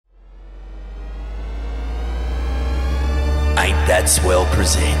Ain't That Swell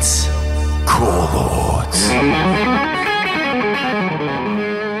presents Core Lords.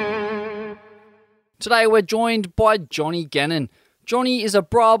 Today we're joined by Johnny Gannon. Johnny is a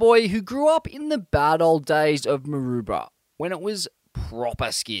bra boy who grew up in the bad old days of Maroubra, when it was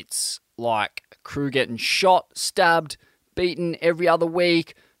proper skits, like crew getting shot, stabbed, beaten every other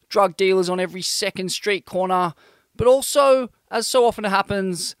week, drug dealers on every second street corner, but also, as so often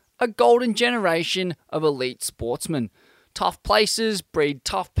happens, a golden generation of elite sportsmen. Tough places breed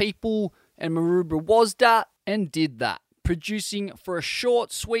tough people, and Maroubra was that and did that, producing for a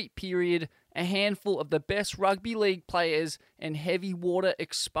short, sweet period a handful of the best rugby league players and heavy water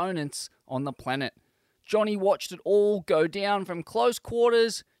exponents on the planet. Johnny watched it all go down from close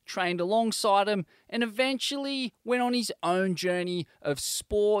quarters, trained alongside him, and eventually went on his own journey of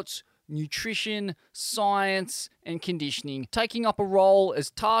sports, nutrition, science, and conditioning, taking up a role as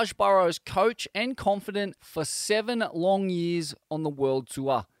Taj Burrow's coach and confidant for 7 long years on the world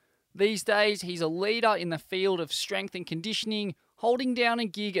tour. These days, he's a leader in the field of strength and conditioning, holding down a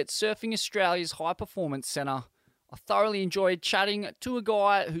gig at Surfing Australia's High Performance Centre. I thoroughly enjoyed chatting to a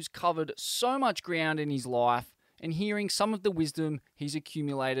guy who's covered so much ground in his life and hearing some of the wisdom he's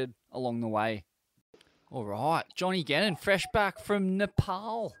accumulated along the way. All right, Johnny Gannon, fresh back from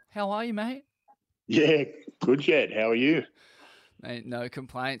Nepal. How are you, mate? Yeah, good, Jed. How are you? Mate, no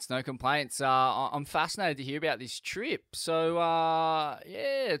complaints, no complaints. I'm fascinated to hear about this trip. So,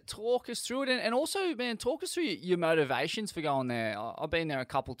 yeah, talk us through it. And also, man, talk us through your motivations for going there. I've been there a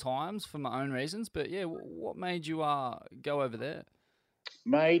couple times for my own reasons, but yeah, what made you go over there?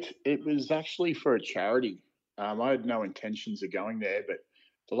 Mate, it was actually for a charity. I had no intentions of going there, but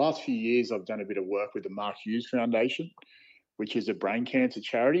the last few years I've done a bit of work with the Mark Hughes Foundation, which is a brain cancer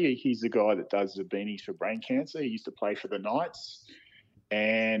charity. He's the guy that does the beanies for brain cancer. He used to play for the Knights,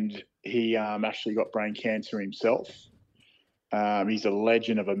 and he actually got brain cancer himself. He's a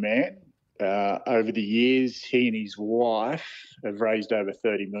legend of a man. Over the years, he and his wife have raised over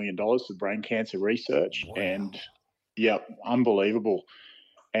 $30 million for brain cancer research. Wow. And, yeah, unbelievable.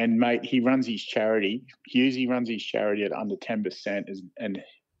 And, mate, he runs his charity. Hughesy runs his charity at under 10%, and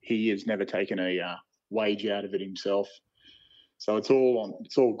he has never taken a wage out of it himself. So it's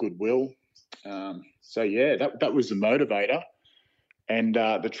all goodwill. So yeah, that was the motivator, and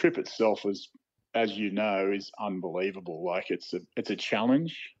the trip itself was, as you know, is unbelievable. Like it's a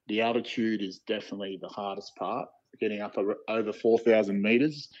challenge. The altitude is definitely the hardest part. Getting up over 4,000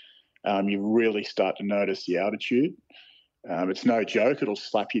 meters, you really start to notice the altitude. It's no joke. It'll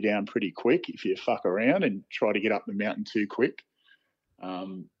slap you down pretty quick if you fuck around and try to get up the mountain too quick.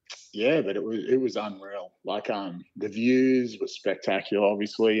 Yeah, but it was unreal. Like the views were spectacular,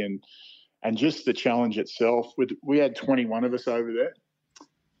 obviously, and just the challenge itself. We had 21 of us over there,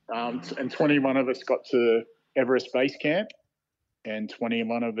 and 21 of us got to Everest Base Camp, and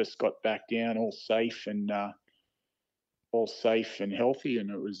 21 of us got back down all safe and healthy, and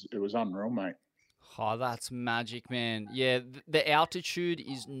it was unreal, mate. Oh, that's magic, man. Yeah, the altitude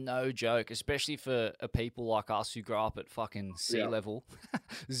is no joke, especially for people like us who grow up at fucking sea level,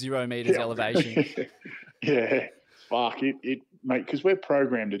 0 meters elevation. Yeah, fuck it, mate, because we're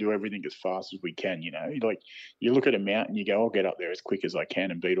programmed to do everything as fast as we can, you know. Like, you look at a mountain, you go, I'll get up there as quick as I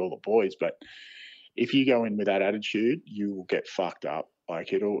can and beat all the boys. But if you go in with that attitude, you will get fucked up.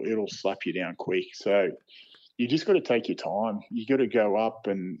 Like, it'll slap you down quick. So you just got to take your time. You got to go up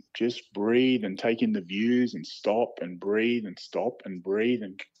and just breathe and take in the views and stop and breathe and stop and breathe.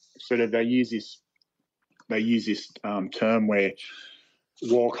 And sort of they use this term where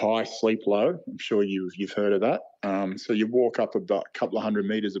walk high, sleep low. I'm sure you've heard of that. So you walk up about a couple of 100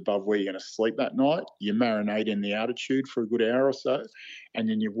 meters above where you're going to sleep that night. You marinate in the altitude for a good hour or so, and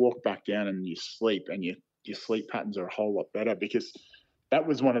then you walk back down and you sleep, and your sleep patterns are a whole lot better, because that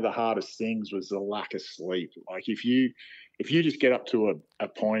was one of the hardest things, was the lack of sleep. Like if you just get up to a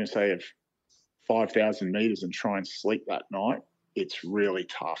point, say, of 5,000 meters and try and sleep that night, it's really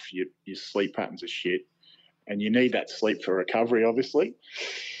tough. Your sleep patterns are shit, and you need that sleep for recovery, obviously.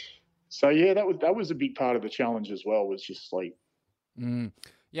 So yeah, that was a big part of the challenge as well, was just sleep.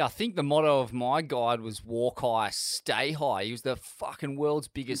 Yeah, I think the motto of my guide was walk high, stay high. He was the fucking world's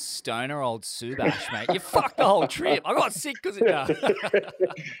biggest stoner, old Subash, mate. You fucked the whole trip. I got sick because of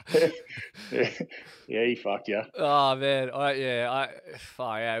you. Yeah, he fucked you. Oh man,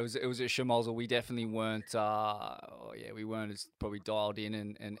 it was a schmozzle. We definitely weren't. We weren't as probably dialed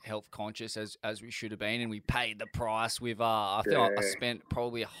in and health conscious as we should have been, and we paid the price with. I think I spent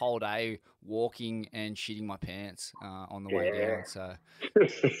probably a whole day walking and shitting my pants on the way down. So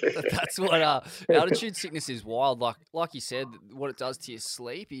That's what altitude sickness is wild. Like you said, what it does to your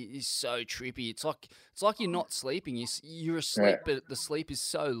sleep is so trippy. It's like you're not sleeping. You're asleep, but the sleep is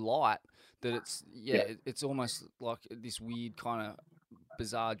so light that it's almost like this weird kind of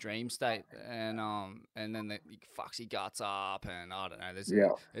bizarre dream state, and then it fucks your guts up, and I don't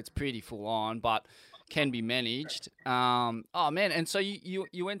know. It's pretty full on, but can be managed. Oh man, and so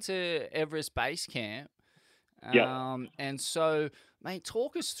you went to Everest Base Camp. And so, mate,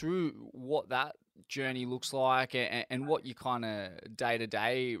 talk us through what that journey looks like, and what your kind of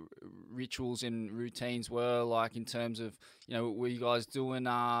day-to-day rituals and routines were like in terms of, were you guys doing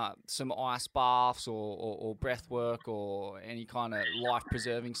some ice baths or breath work or any kind of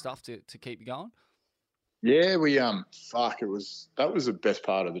life-preserving stuff to keep you going? Yeah, we that was the best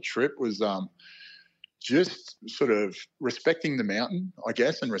part of the trip was just sort of respecting the mountain, I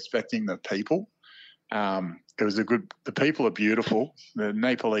guess, and respecting the people. The people are beautiful. The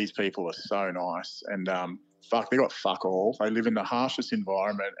Nepalese people are so nice, and they got fuck all. They live in the harshest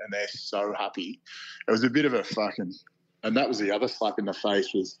environment, and they're so happy. It was a bit of a and that was the other slap in the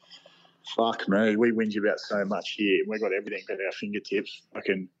face was, fuck me, we whinge about so much here. We got everything at our fingertips.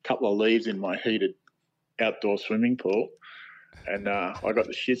 Fucking couple of leaves in my heated outdoor swimming pool, and I got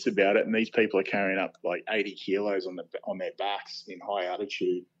the shits about it. And these people are carrying up like 80 kilos on their backs in high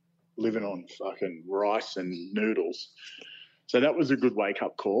altitude, living on fucking rice and noodles. So that was a good wake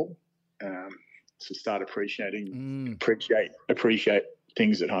up call to start appreciate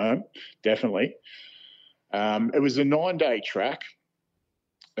things at home. Definitely. It was a 9-day track.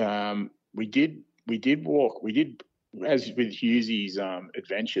 We did walk. We did, as with Hughesy's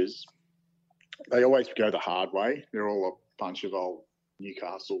adventures, they always go the hard way. They're all a bunch of old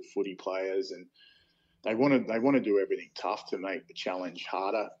Newcastle footy players, and they want to do everything tough to make the challenge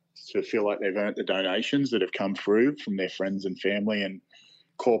harder, to feel like they've earned the donations that have come through from their friends and family and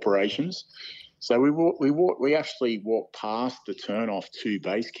corporations. So we actually walked past the turnoff to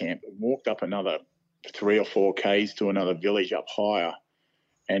base camp and walked up another 3 or 4 Ks to another village up higher,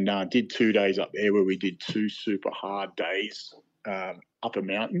 and did 2 days up there where we did 2 super hard days up a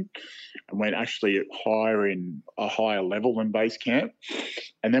mountain, and went actually a higher level than base camp.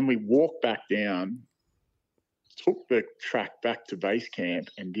 And then we walked back down, took the track back to base camp,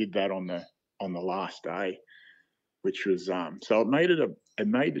 and did that on the last day, which was so it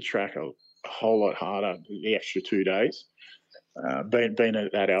made the track a whole lot harder the extra 2 days, being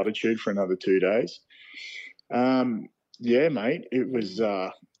at that altitude for another 2 days. Yeah, mate, it was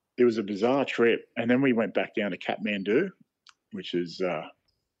a bizarre trip. And then we went back down to Kathmandu, which is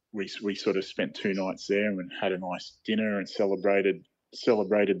we sort of spent 2 nights there and had a nice dinner and celebrated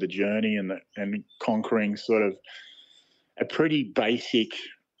the journey and conquering sort of a pretty basic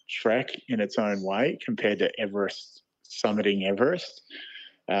trek in its own way compared to summiting Everest.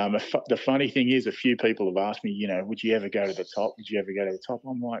 The funny thing is, a few people have asked me, would you ever go to the top? Would you ever go to the top?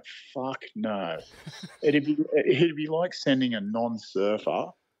 I'm like, fuck no. It'd be like sending a non-surfer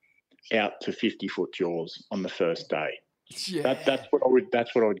out to 50-foot jaws on the first day. Yeah. That's what I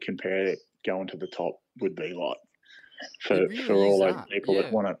would compare it going to the top would be like for all those people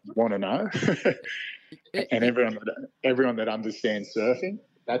that want to know, and everyone that understands surfing.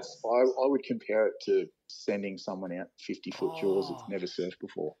 I would compare it to sending someone out 50-foot jaws that's never surfed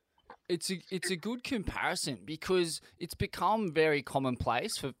before. It's a good comparison because it's become very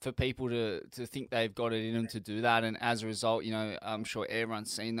commonplace for people to think they've got it in them to do that, and as a result, I'm sure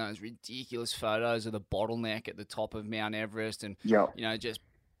everyone's seen those ridiculous photos of the bottleneck at the top of Mount Everest, and just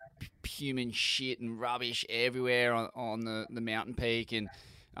human shit and rubbish everywhere on the mountain peak. And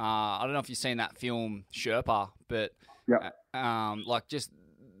I don't know if you've seen that film Sherpa, but like just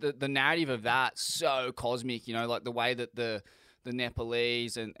the narrative of that, so cosmic, like the way that the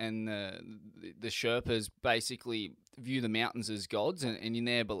Nepalese and the Sherpas basically view the mountains as gods, and in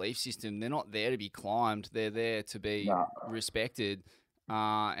their belief system, they're not there to be climbed; they're there to be respected.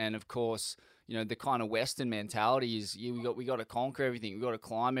 And of course, the kind of Western mentality is we got to conquer everything, we got to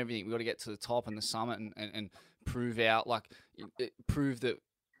climb everything, we got to get to the top and the summit and prove that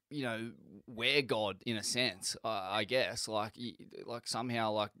we're God in a sense. I guess like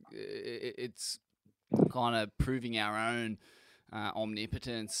somehow like it's kind of proving our own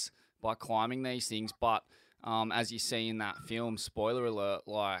omnipotence by climbing these things. But as you see in that film, spoiler alert,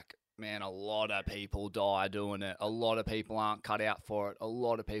 like, man, a lot of people die doing it. A lot of people aren't cut out for it. A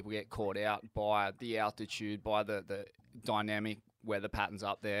lot of people get caught out by the altitude, by the dynamic weather patterns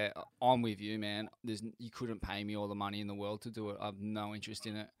up there. I'm with you, man. You couldn't pay me all the money in the world to do it. I have no interest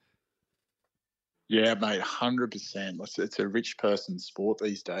in it. Yeah, mate, 100%. It's a rich person's sport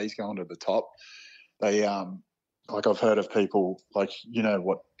these days, going to the top. like I've heard of people, like, you know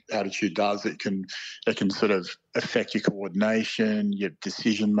what attitude does. It can sort of affect your coordination, your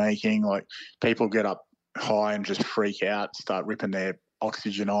decision making. Like people get up high and just freak out, start ripping their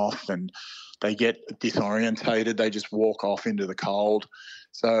oxygen off, and they get disorientated. They just walk off into the cold.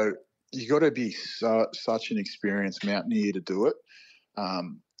 So you got to be such an experienced mountaineer to do it.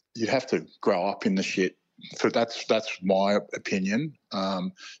 You'd have to grow up in the shit. So that's my opinion.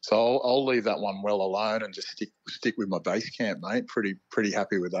 So I'll leave that one well alone and just stick with my base camp, mate. Pretty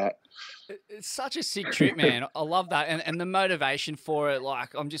happy with that. It's such a sick trip, man. I love that. And the motivation for it,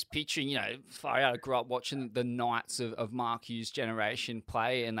 like, I'm just picturing, you know, far out, I grew up watching the Knights of Mark Hughes' generation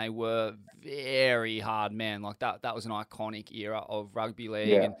play, and they were very hard men. Like, that was an iconic era of rugby league.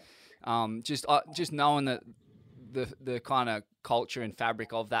 Yeah. And just knowing that the kind of culture and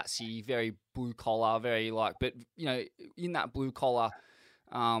fabric of that city, very blue collar, very like, but, you know, in that blue collar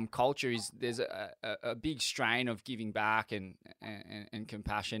culture there's a big strain of giving back and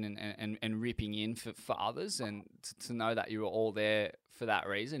compassion and ripping in for others, and to know that you were all there for that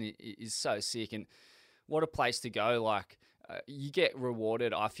reason is so sick. And what a place to go. Like you get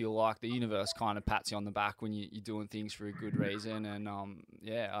rewarded. I feel like the universe kind of pats you on the back when you're doing things for a good reason, and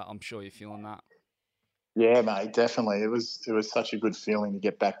I'm sure you're feeling that. Yeah, mate, definitely. It was such a good feeling to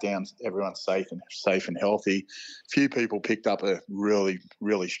get back down. Everyone's safe and healthy. Few people picked up a really,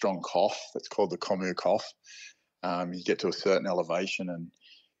 really strong cough. It's called the Comu cough. You get to a certain elevation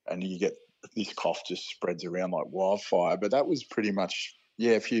and you get this cough just spreads around like wildfire. But that was pretty much,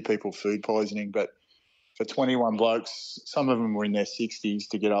 a few people food poisoning. But for 21 blokes, some of them were in their 60s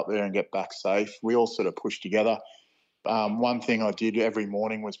to get up there and get back safe. We all sort of pushed together. One thing I did every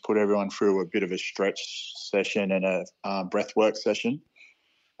morning was put everyone through a bit of a stretch session and a breath work session,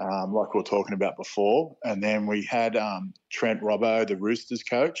 like we were talking about before. And then we had Trent Robbo, the Roosters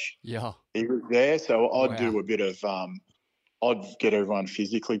coach. Yeah. He was there. So I'd do a bit of I'd get everyone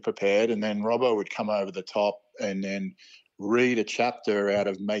physically prepared, and then Robbo would come over the top and then read a chapter out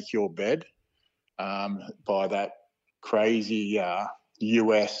of Make Your Bed by that crazy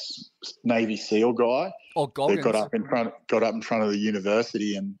US Navy SEAL guy. Oh, Goggins. That got up in front of the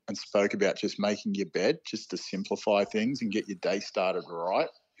university and spoke about just making your bed, just to simplify things and get your day started right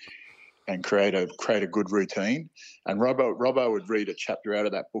and create a good routine. And Robbo would read a chapter out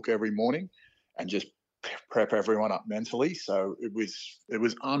of that book every morning and just prep everyone up mentally. So it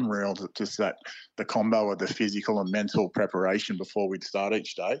was unreal, just that the combo of the physical and mental preparation before we'd start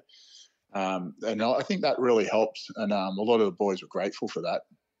each day. And I think that really helps, and a lot of the boys were grateful for that.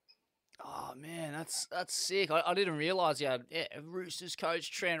 Oh man, that's sick. I didn't realize you had Roosters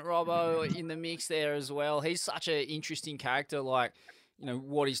coach Trent Robbo in the mix there as well. He's such an interesting character. Like, you know,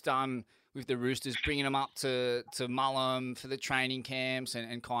 what he's done with the Roosters, bringing them up to Mullum for the training camps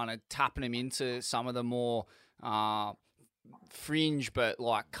and kind of tapping them into some of the more fringe but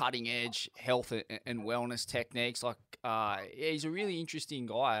like cutting edge health and wellness techniques. Like, he's a really interesting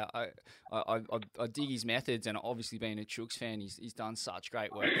guy. I dig his methods, and obviously being a Chooks fan, he's done such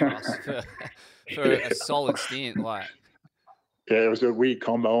great work for us for a solid stint. Like, yeah, it was a weird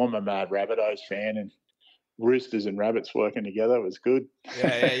combo. I'm a mad Rabbitohs fan, and Roosters and Rabbits working together was good.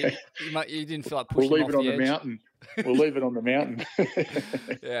 Yeah. You didn't feel like pushing we'll leave him off it on the mountain. We'll leave it on the mountain.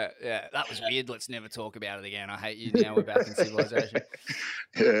 Yeah. That was weird. Let's never talk about it again. I hate you. Now we're back in civilization.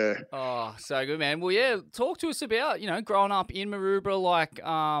 Yeah. Oh, so good, man. Well, yeah, talk to us about, you know, growing up in Maroubra. Like,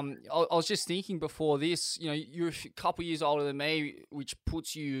 I was just thinking before this, you know, you're a couple years older than me, which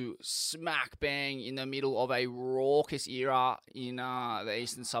puts you smack bang in the middle of a raucous era in the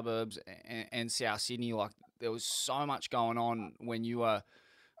eastern suburbs and South Sydney. Like, there was so much going on when you were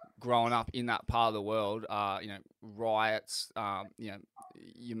growing up in that part of the world. You know, riots, you know,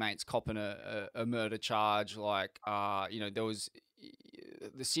 your mates copping a murder charge. Like, you know,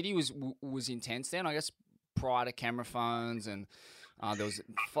 the city was intense then, I guess, prior to camera phones, and there was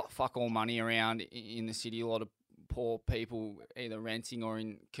fuck all money around in the city. A lot of poor people either renting or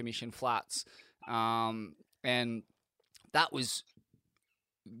in commission flats, and that was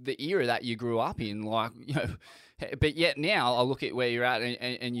the era that you grew up in. Like, you know, but yet now I look at where you're at,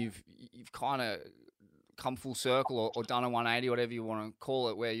 and you've kind of come full circle or done a 180, whatever you want to call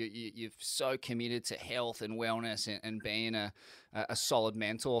it, where you're so committed to health and wellness and being a solid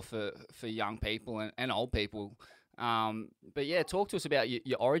mentor for young people and old people. But yeah, talk to us about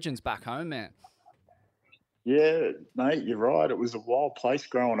your origins back home, man. Yeah, mate, you're right. It was a wild place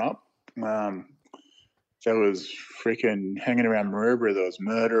growing up. There was freaking hanging around Maroubra. There was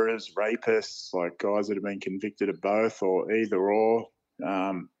murderers, rapists, like guys that have been convicted of both or either or.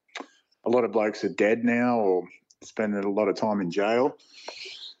 A lot of blokes are dead now or spending a lot of time in jail.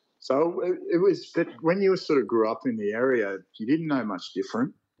 So it was that when you sort of grew up in the area, you didn't know much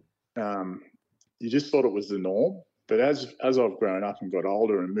different. You just thought it was the norm. But as I've grown up and got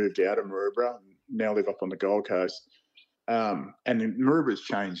older and moved out of Maroubra, now live up on the Gold Coast, and Maroubra's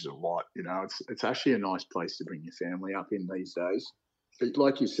changed a lot. You know, it's actually a nice place to bring your family up in these days. But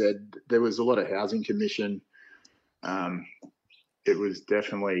like you said, there was a lot of housing commission. It was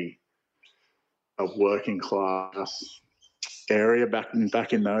definitely a working class area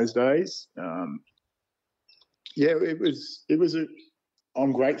back in those days. Yeah, it was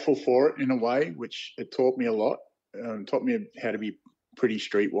I'm grateful for it in a way, which it taught me a lot. Taught me how to be pretty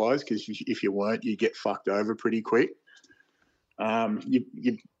streetwise, because if you weren't, you get fucked over pretty quick.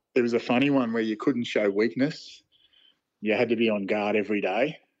 It was a funny one where you couldn't show weakness. You had to be on guard every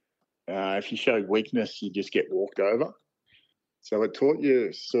day. If you showed weakness, you just get walked over. So it taught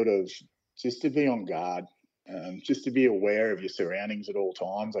you sort of just to be on guard, just to be aware of your surroundings at all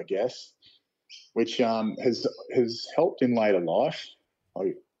times, I guess, which has helped in later life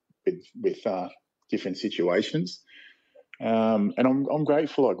with different situations. And I'm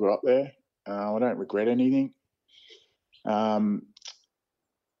grateful I grew up there. I don't regret anything. Living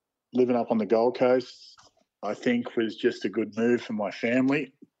up on the Gold Coast, I think, was just a good move for my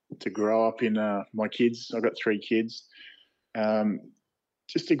family to grow up in my kids. I've got 3 kids.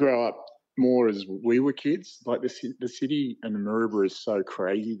 Just to grow up more as we were kids. Like the city and Maroubra is so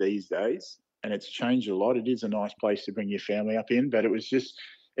crazy these days, and it's changed a lot. It is a nice place to bring your family up in, but it was just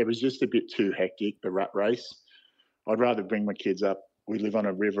a bit too hectic, the rat race. I'd rather bring my kids up. We live on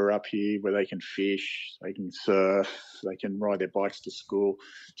a river up here where they can fish, they can surf, they can ride their bikes to school.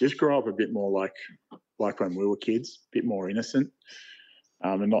 Just grow up a bit more like when we were kids, a bit more innocent,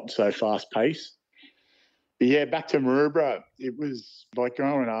 and not so fast paced. But yeah, back to Maroubra, it was like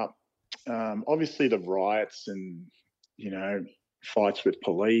growing up, obviously the riots and, fights with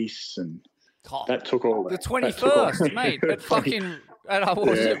police, and Oh, that took all the that. 21st, mate. At fucking, what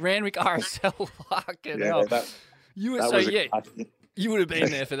was Yeah. it, Randwick RSL? Fucking Yeah, hell. that You were was you would have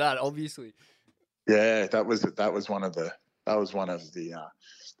been there for that, obviously. Yeah, that was one of the that was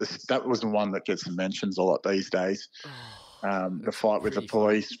the one that gets mentions a lot these days. The fight with the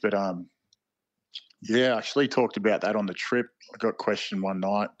police, funny. But yeah, I actually talked about that on the trip. I got questioned one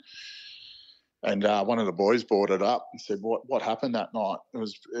night, and one of the boys brought it up and said, "What happened that night?" It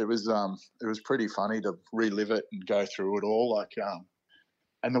was pretty funny to relive it and go through it all,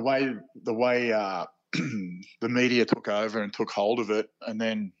 and the way the media took over and took hold of it, and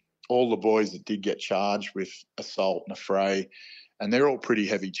then all the boys that did get charged with assault and affray, and they're all pretty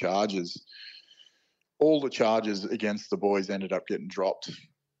heavy charges. All the charges against the boys ended up getting dropped,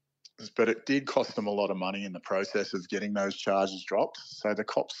 but it did cost them a lot of money in the process of getting those charges dropped. So the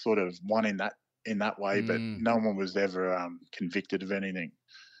cops sort of won in that way, but no one was ever convicted of anything,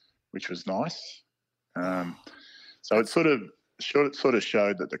 which was nice. So it sort of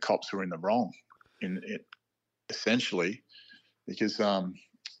showed that the cops were in the wrong, in it essentially, because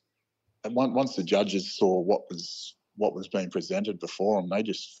once the judges saw what was being presented before them, they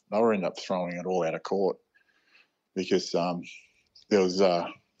were ended up throwing it all out of court, because there was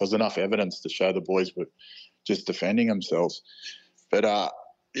enough evidence to show the boys were just defending themselves. But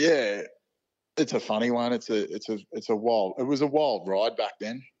yeah, it's a funny one. It was a wild ride back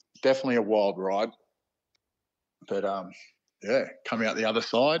then. Definitely a wild ride. But yeah, come out the other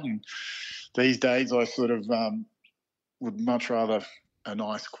side, and these days I sort of would much rather a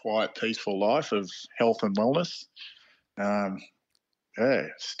nice, quiet, peaceful life of health and wellness. Yeah,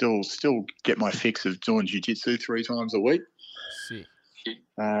 still get my fix of doing jiu-jitsu 3 times a week. See.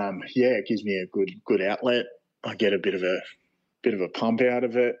 Yeah, it gives me a good outlet. I get a bit of a pump out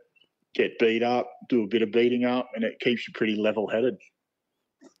of it. Get beat up, do a bit of beating up, and it keeps you pretty level-headed.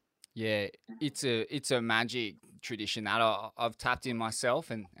 Yeah, it's a magic tradition that I've tapped in myself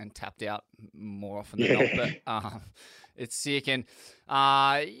and tapped out more often than not. But it's sick, and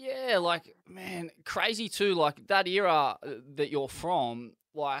yeah, like, man, crazy too. Like that era that you're from,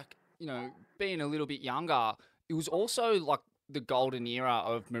 like, being a little bit younger, it was also like the golden era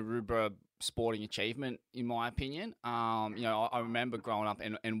of Maroubra sporting achievement, in my opinion. I remember growing up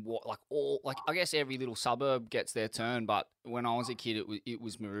and what, like, all, like, I guess every little suburb gets their turn, but when I was a kid, it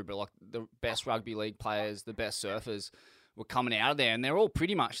was Maroubra. Like the best rugby league players, the best surfers were coming out of there, and they're all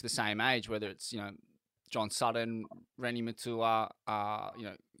pretty much the same age, whether it's, John Sutton, Rennie Matua,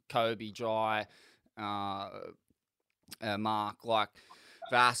 Kobe, Jai, Mark, like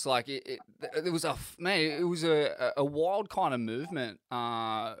Vass, like it was a wild kind of movement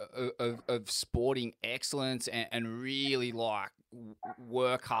of sporting excellence and really like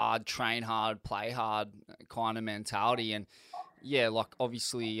work hard, train hard, play hard kind of mentality. And yeah, like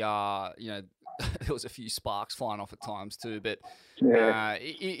obviously, there was a few sparks flying off at times too, but Yeah.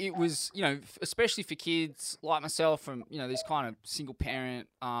 it was, especially for kids like myself from, these kind of single parent,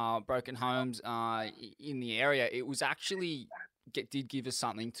 broken homes in the area, it was actually did give us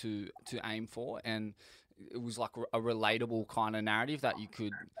something to aim for, and it was like a relatable kind of narrative that you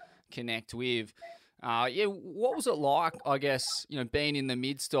could connect with. Yeah, what was it like, I guess, being in the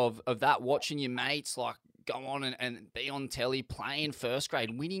midst of that, watching your mates like go on and be on telly playing first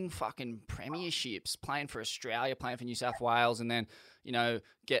grade, winning fucking premierships, playing for Australia, playing for New South Wales, and then,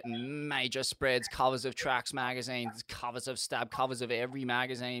 getting major spreads, covers of Tracks magazines, covers of Stab, covers of every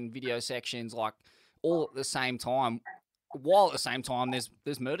magazine, video sections, like all at the same time. While at the same time,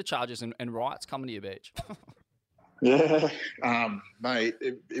 there's murder charges and riots coming to your beach. Yeah, mate,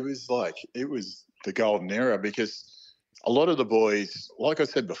 it was the golden era because a lot of the boys, like I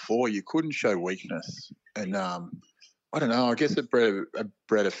said before, you couldn't show weakness, and I don't know. I guess it bred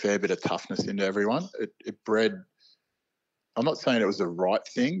a fair bit of toughness into everyone. It bred. I'm not saying it was the right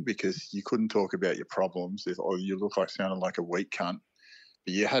thing because you couldn't talk about your problems or you look like sounded like a weak cunt,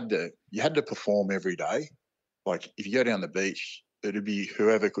 but you had to perform every day. Like if you go down the beach, it'd be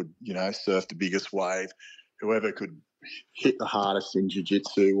whoever could, surf the biggest wave, whoever could hit the hardest in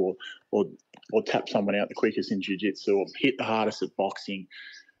jiu-jitsu or or tap someone out the quickest in jiu-jitsu or hit the hardest at boxing.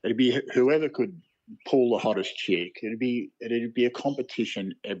 It'd be whoever could pull the hottest chick. It'd be a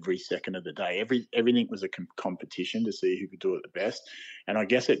competition every second of the day. Everything was a competition to see who could do it the best. And I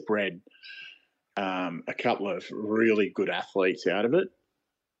guess it bred a couple of really good athletes out of it.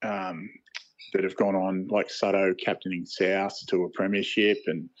 That have gone on, like Sutto captaining South to a premiership,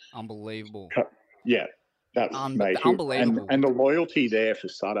 and Unbelievable. yeah, that mate, Unbelievable. and the loyalty there for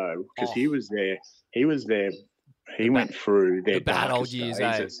Sutto because he was there. He was there. He went through their the bad old darkest years,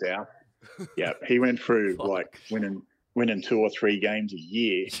 days eh? at South. Yeah, he went through Fuck. like winning 2 or 3 games a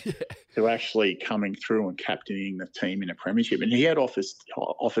year to actually coming through and captaining the team in a premiership, and he had offers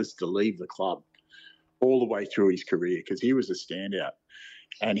to leave the club all the way through his career because he was a standout.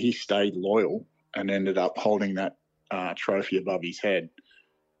 And he stayed loyal and ended up holding that trophy above his head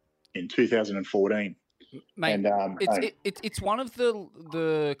in 2014. Mate, And it's one of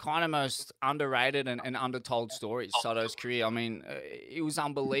the kind of most underrated and undertold stories, Sutto's career. I mean, it was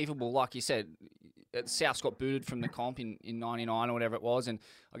unbelievable. Like you said, Souths got booted from the comp in 99 or whatever it was, and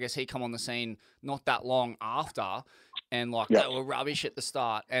I guess he come on the scene not that long after, and like they were rubbish at the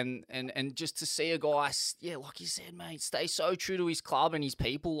start, and just to see a guy, yeah, like you said, mate, stay so true to his club and his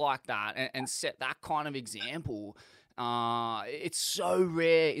people like that, and set that kind of example. It's so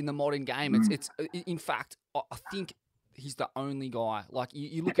rare in the modern game. It's in fact, I think he's the only guy. Like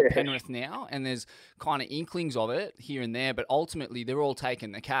you look at Penrith now, and there's kind of inklings of it here and there, but ultimately they're all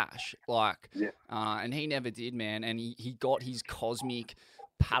taking the cash. And he never did, man. And he got his cosmic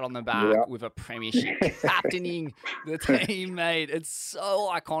pat on the back with a premiership, captaining the team, mate. It's so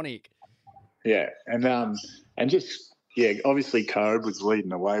iconic. Yeah, and just obviously Cobe was leading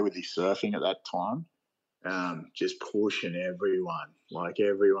the way with his surfing at that time. Just pushing everyone. Like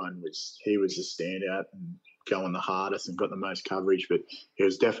he was a standout and going the hardest and got the most coverage, but he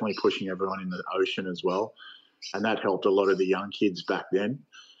was definitely pushing everyone in the ocean as well. And that helped a lot of the young kids back then,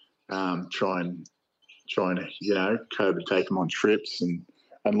 trying to, Kobe would take them on trips and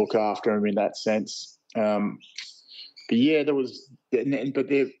look after them in that sense. But yeah,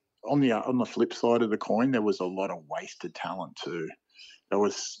 on the flip side of the coin, there was a lot of wasted talent too. That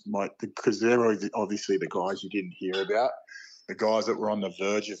was because they're obviously the guys you didn't hear about, the guys that were on the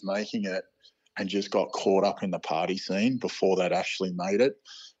verge of making it and just got caught up in the party scene before they'd actually made it.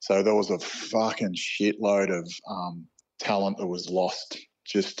 So there was a fucking shitload of talent that was lost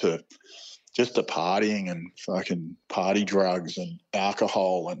just to partying and fucking party drugs and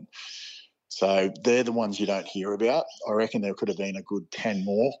alcohol. And so they're the ones you don't hear about. I reckon there could have been a good 10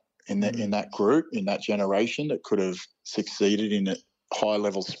 more in that group, in that generation that could have succeeded in it.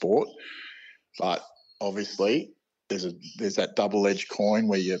 High-level sport, but obviously there's that double-edged coin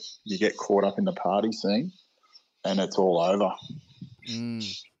where you get caught up in the party scene and it's all over.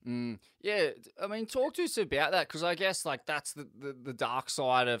 Yeah, I mean, talk to us about that because I guess like that's the dark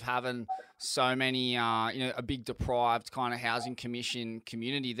side of having so many, a big deprived kind of housing commission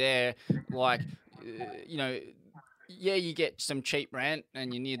community there. Like, yeah, you get some cheap rent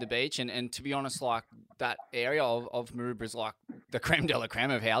and you're near the beach. And to be honest, like that area of Maroubra is like the creme de la creme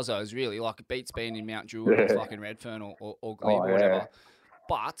of housos, really. Like it beats being in Mount Druitt or fucking Redfern or Glebe or whatever.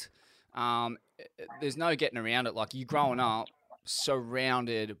 But there's no getting around it. Like you growing up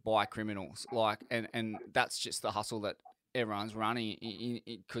surrounded by criminals, like, and that's just the hustle that everyone's running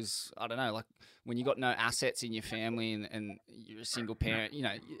because I don't know, like when you got no assets in your family and you're a single parent, you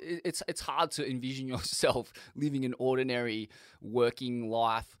know, it's hard to envision yourself living an ordinary working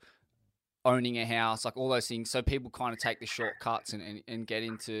life, owning a house, like all those things. So people kind of take the shortcuts and get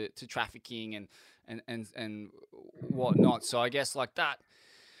into trafficking and whatnot. So I guess like that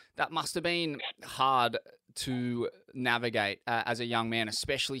must have been hard to navigate as a young man,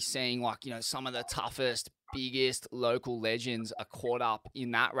 especially seeing like, you know, some of the toughest, biggest local legends are caught up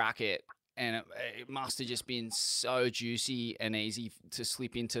in that racket. And it must have just been so juicy and easy to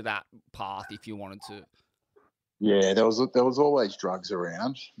slip into that path if you wanted to. Yeah, there was always drugs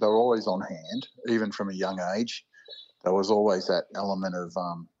around. They were always on hand, even from a young age. There was always that element of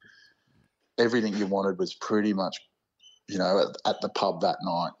everything you wanted was pretty much, you know, at the pub that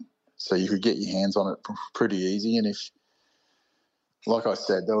night. So you could get your hands on it pretty easy. And if, like I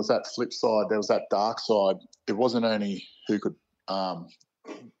said, there was that flip side, there was that dark side. It wasn't only who could,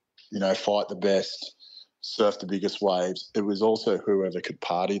 you know, fight the best, surf the biggest waves. It was also whoever could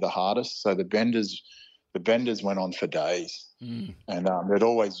party the hardest. So the benders went on for days. And there'd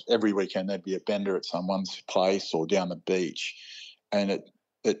always, every weekend, there'd be a bender at someone's place or down the beach. And it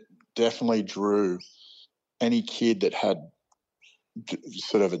definitely drew any kid that had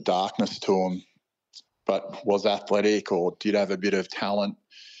sort of a darkness to them but was athletic or did have a bit of talent.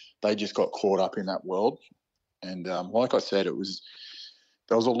 They just got caught up in that world. And like I said, there was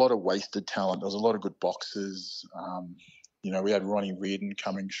a lot of wasted talent. There was a lot of good boxers. You know, we had Ronnie Reardon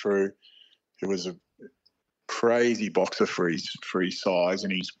coming through, who was a crazy boxer for his size,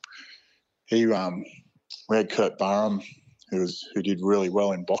 and we had Kurt Barham, who did really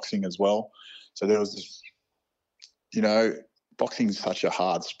well in boxing as well. So there was this, you know, boxing's such a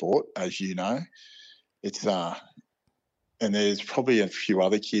hard sport, as you know. It's and there's probably a few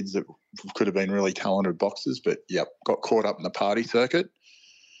other kids that could have been really talented boxers, but got caught up in the party circuit,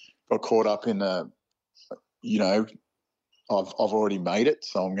 got caught up in the, you know, I've already made it,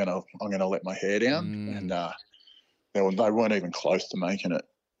 so I'm gonna let my hair down, and they weren't even close to making it.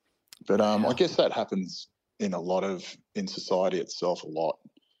 But I guess that happens in society itself a lot.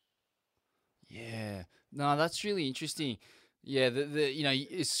 Yeah, no, that's really interesting. Yeah, the you know,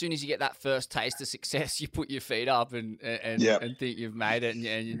 as soon as you get that first taste of success, you put your feet up and think you've made it,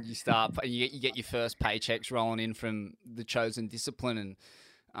 and you start, you get your first paychecks rolling in from the chosen discipline, and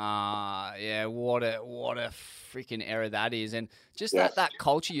yeah, what a freaking era that is, and just that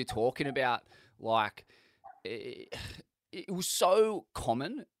culture you're talking about, like it was so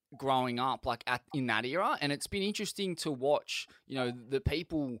common growing up, like in that era, and it's been interesting to watch, you know, the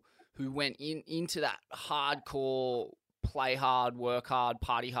people who went into that hardcore play hard, work hard,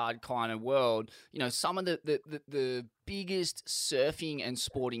 party hard kind of world. You know, some of the biggest surfing and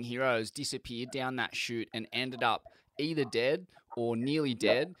sporting heroes disappeared down that chute and ended up either dead or nearly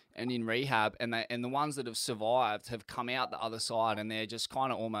dead and in rehab. And the ones that have survived have come out the other side, and they're just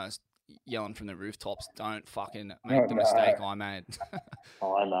kind of almost yelling from the rooftops, "Don't fucking make the mistake I made."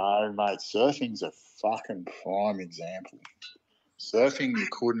 I know, mate. Surfing's a fucking prime example. Surfing, you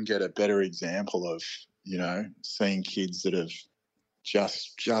couldn't get a better example of, you know, seeing kids that have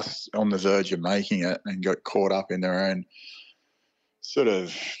just on the verge of making it and got caught up in their own sort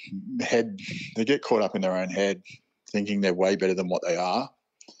of head. They get caught up in their own head, thinking they're way better than what they are,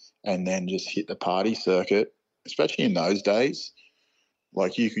 and then just hit the party circuit, especially in those days.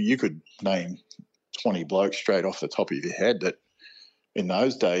 Like you could name 20 blokes straight off the top of your head that in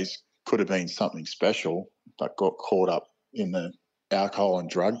those days could have been something special, but got caught up in the alcohol and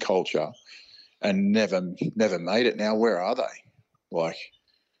drug culture and never made it. Now, where are they? Like,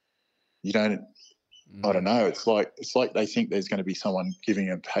 you don't, I don't know. It's like they think there's going to be someone giving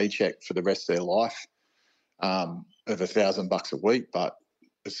them a paycheck for the rest of their life of $1,000 a week. But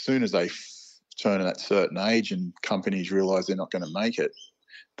as soon as they turn at that certain age and companies realize they're not going to make it,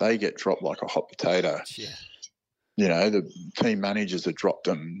 they get dropped like a hot potato. Yeah. You know, the team managers have dropped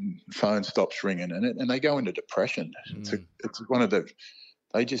them, phone stops ringing, and they go into depression. It's one of the,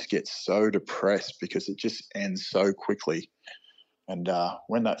 they just get so depressed because it just ends so quickly. And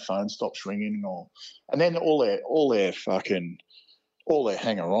when that phone stops ringing, and then all their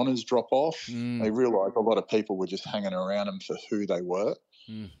hanger-oners drop off. They realise a lot of people were just hanging around them for who they were,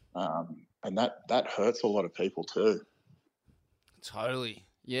 and that hurts a lot of people too. Totally.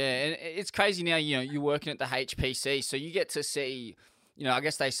 Yeah, and it's crazy now, you know, you're working at the HPC, so you get to see, you know, I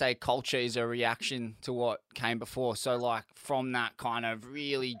guess they say culture is a reaction to what came before. So, like, from that kind of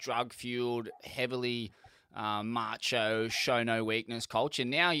really drug-fueled, heavily macho, show no weakness culture,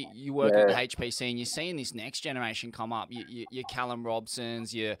 now you work at the HPC and you're seeing this next generation come up. Your Callum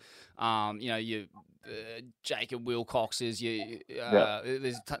Robsons, your Jacob Wilcoxes,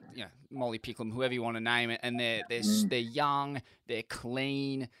 there's Molly Picklum, whoever you want to name it, and they're young, they're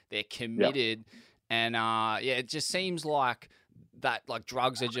clean, they're committed, and it just seems like that like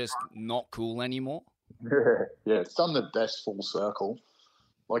drugs are just not cool anymore. Yeah, it's done the best full circle.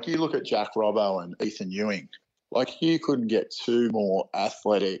 Like you look at Jack Robbo and Ethan Ewing, like you couldn't get two more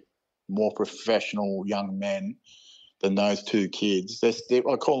athletic, more professional young men than those two kids.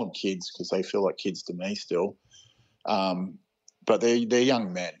 I call them kids because they feel like kids to me still. But they're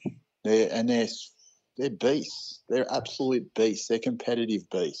young men. They're beasts. They're absolute beasts. They're competitive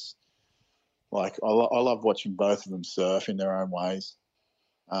beasts. Like I love watching both of them surf in their own ways.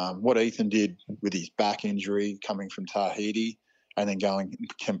 What Ethan did with his back injury coming from Tahiti and then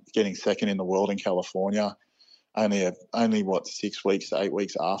getting second in the world in California, only 6 weeks, 8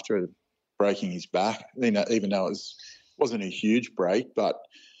 weeks after breaking his back, even though it wasn't a huge break, but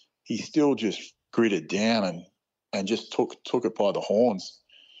he still just gritted down and just took it by the horns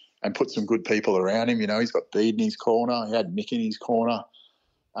and put some good people around him. He's got Bede in his corner. He had Mick in his corner.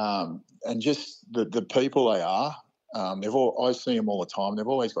 And just the people they are, I see them all the time. They've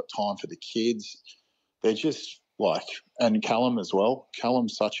always got time for the kids. They're just and Callum as well.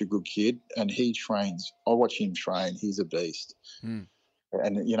 Callum's such a good kid, and he trains. I watch him train. He's a beast. And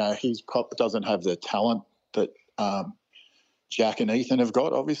he doesn't have the talent that Jack and Ethan have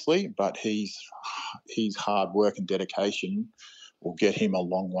got, obviously, but his hard work and dedication will get him a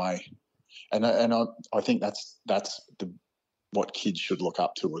long way. And I think that's what kids should look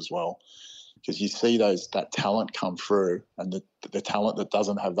up to as well, because you see that talent come through, and the talent that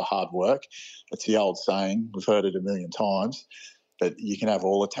doesn't have the hard work. It's the old saying, we've heard it a million times, that you can have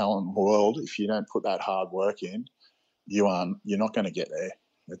all the talent in the world. If you don't put that hard work in, you're not going to get there.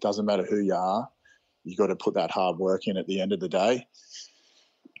 It doesn't matter who you are. You got to put that hard work in at the end of the day.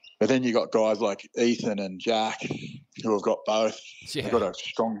 But then you got guys like Ethan and Jack who have got both. Yeah. They've got a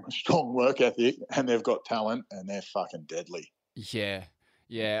strong work ethic, and they've got talent, and they're fucking deadly. Yeah.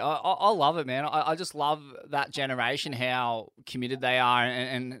 Yeah, I love it, man. I just love that generation, how committed they are.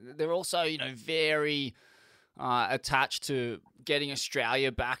 And they're also, very attached to getting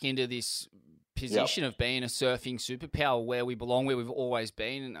Australia back into this position of being a surfing superpower where we belong, where we've always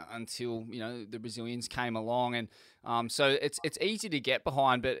been until, the Brazilians came along. And so it's easy to get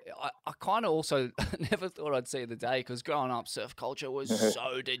behind, but I kind of also never thought I'd see the day, because growing up, surf culture was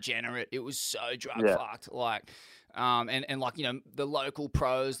so degenerate. It was so drug fucked. The local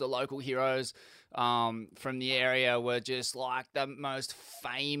pros, the local heroes from the area were just like the most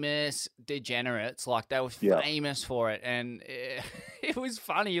famous degenerates. Like they were famous for it, and it was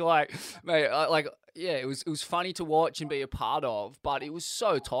funny. It was funny to watch and be a part of, but it was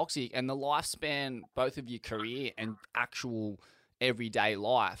so toxic. And the lifespan, both of your career and actual everyday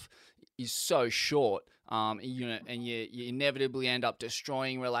life, is so short. And you inevitably end up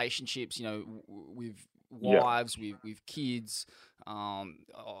destroying relationships. With wives, with kids,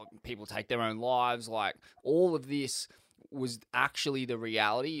 people take their own lives. Like all of this was actually the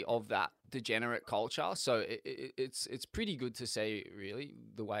reality of that degenerate culture. So it's pretty good to see, really,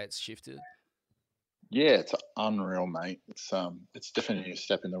 the way it's shifted. Yeah, it's unreal, mate. It's definitely a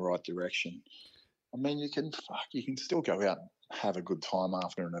step in the right direction. I mean, you can still go out and have a good time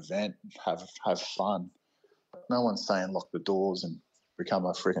after an event, have fun. No one's saying lock the doors and become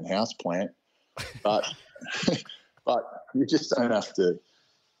a freaking houseplant. But you just don't have to.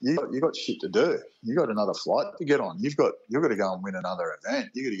 You got shit to do. You got another flight to get on. You've got to go and win another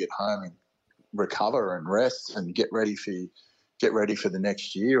event. You got to get home and recover and rest and get ready for the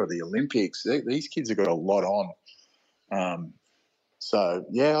next year or the Olympics. These kids have got a lot on.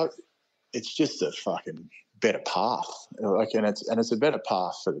 It's just a fucking better path. And it's a better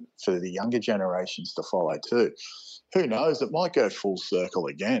path for the younger generations to follow too. Who knows? It might go full circle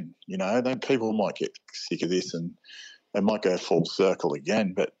again. Then people might get sick of this and they might go full circle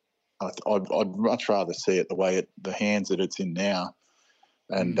again. But I'd much rather see it the hands that it's in now,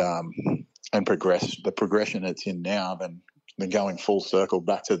 and progress the progression it's in now than going full circle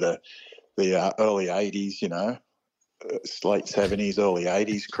back to the early 80s. Late 70s, early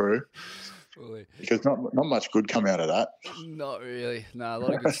 80s crew. Because not much good come out of that. Not really. No, a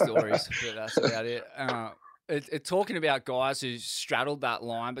lot of good stories, but that's about it. Talking about guys who straddled that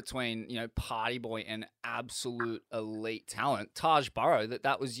line between, party boy and absolute elite talent, Taj Burrow,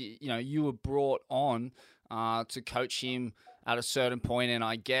 that was, you were brought on to coach him at a certain point, and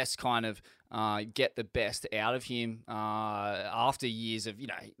I guess kind of get the best out of him after years of,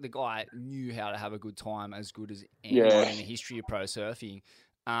 the guy knew how to have a good time, as good as anyone in the history of pro surfing.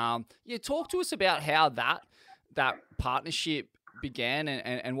 Talk to us about how that partnership began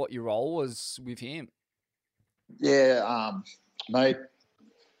and what your role was with him. Yeah, mate.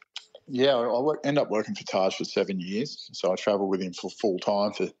 Yeah, I ended up working for Taj for 7 years. So I travelled with him for full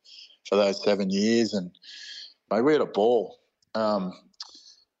time for those 7 years. And, mate, we had a ball.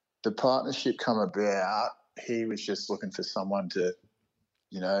 The partnership come about, he was just looking for someone to,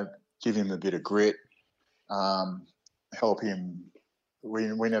 give him a bit of grit, help him.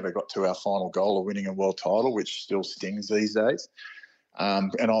 We never got to our final goal of winning a world title, which still stings these days.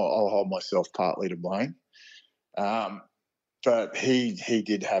 And I'll hold myself partly to blame. But he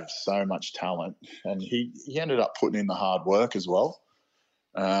did have so much talent, and he ended up putting in the hard work as well.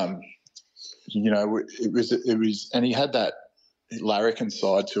 It was, and he had that larrikin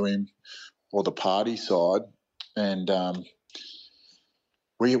side to him, or the party side, and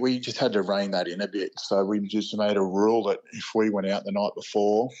we just had to rein that in a bit. So we just made a rule that if we went out the night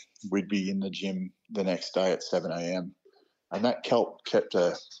before, we'd be in the gym the next day at 7 a.m. And that kept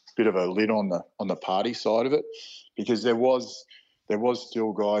a bit of a lid on the party side of it, because there was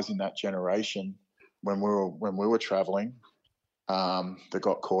still guys in that generation when we were travelling that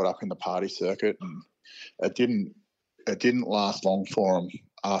got caught up in the party circuit, and it didn't last long for them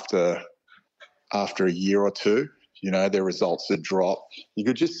after a year or two. Their results had dropped. You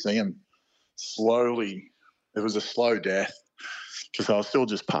could just see them slowly. It was a slow death because I was still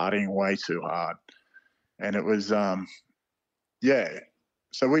just partying way too hard, and it was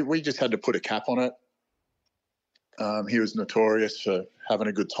So we just had to put a cap on it. He was notorious for having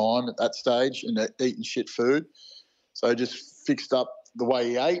a good time at that stage and eating shit food. So just fixed up the way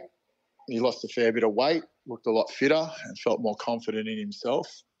he ate. He lost a fair bit of weight, looked a lot fitter, and felt more confident in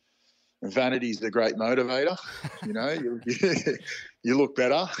himself. And vanity's the great motivator. You look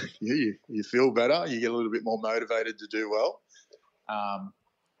better, you feel better, you get a little bit more motivated to do well.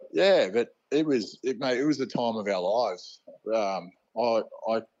 But it was the time of our lives.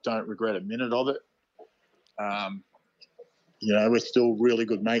 I don't regret a minute of it. We're still really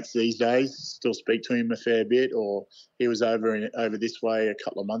good mates these days. Still speak to him a fair bit, or he was over this way a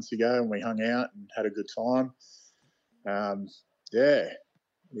couple of months ago and we hung out and had a good time.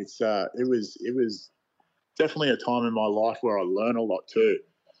 It was definitely a time in my life where I learned a lot too.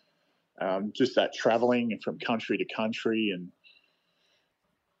 Just that travelling from country to country, and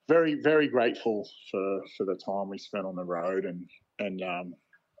very, very grateful for the time we spent on the road and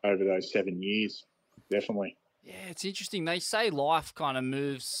over those 7 years, definitely. Yeah, it's interesting. They say life kind of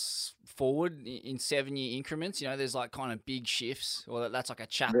moves forward in 7-year increments. There's like kind of big shifts, or that's like a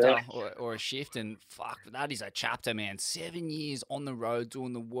chapter or a shift. And fuck, that is a chapter, man. 7 years on the road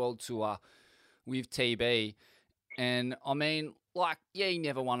doing the world tour with TB. And I mean, he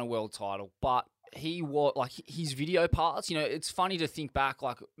never won a world title, but he was his video parts. It's funny to think back,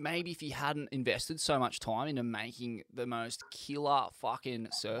 maybe if he hadn't invested so much time into making the most killer fucking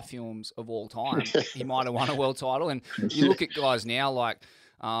surf films of all time, he might have won a world title. And you look at guys now like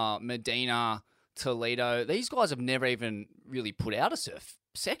Medina, Toledo, these guys have never even really put out a surf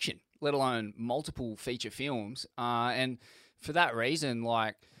section, let alone multiple feature films. And for that reason,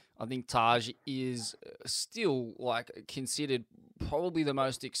 I think Taj is still considered probably the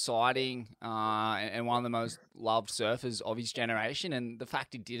most exciting and one of the most loved surfers of his generation. And the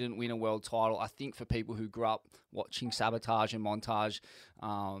fact he didn't win a world title, I think for people who grew up watching Sabotage and Montage,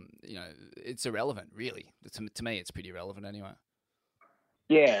 it's irrelevant, really. To me, it's pretty irrelevant anyway.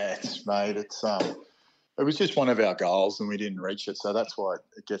 Yeah, mate. It was just one of our goals and we didn't reach it, so that's why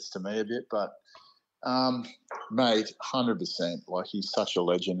it gets to me a bit. But mate, 100%. He's such a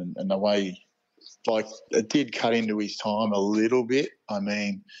legend, and the way, it did cut into his time a little bit. I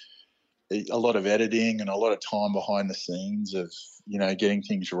mean, a lot of editing and a lot of time behind the scenes of getting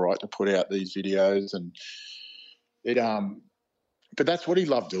things right to put out these videos, and it. But that's what he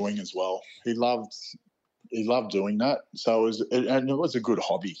loved doing as well. He loved doing that. So it was a good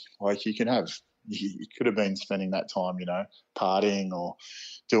hobby. You could have been spending that time, partying or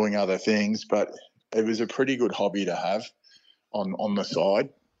doing other things, but it was a pretty good hobby to have on the side.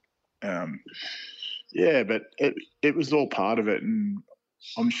 But it was all part of it, and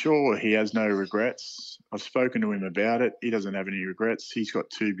I'm sure he has no regrets. I've spoken to him about it. He doesn't have any regrets. He's got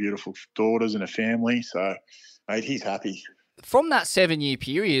 2 beautiful daughters and a family, so mate, he's happy. From that 7-year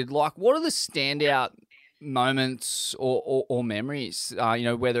period, what are the standout moments or memories?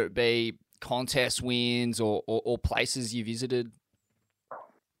 Whether it be contest wins or places you visited.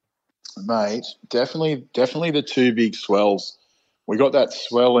 Mate, definitely the 2 big swells. We got that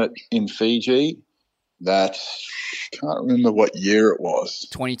swell in Fiji. That, can't remember what year it was.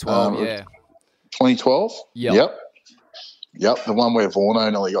 2012, yeah. 2012? Yep. Yep. Yep, the one where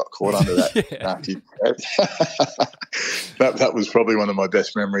Vorno nearly got caught under that nasty that was probably one of my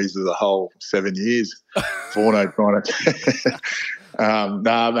best memories of the whole 7 years. Vorno trying to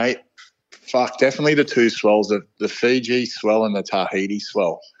nah, mate. Fuck, definitely the two swells, the Fiji swell and the Tahiti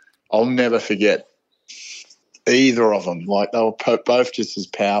swell. I'll never forget either of them. Like, they were both just as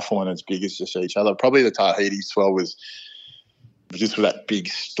powerful and as big as just each other. Probably the Tahiti swell was just with that big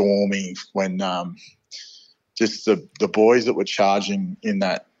stormy when just the boys that were charging in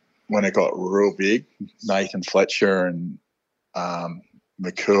that when it got real big, Nathan Fletcher and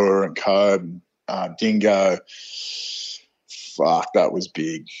McClure and Cobe and Dingo. Fuck, that was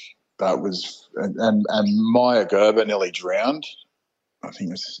big. That was and Maya Gerber nearly drowned. I think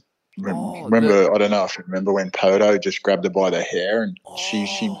it was. Remember, I don't know if you remember when Poto just grabbed her by the hair and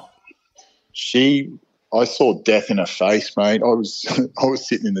she I saw death in her face, mate. I was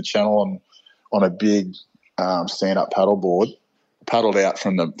sitting in the channel on a big stand up paddleboard, paddled out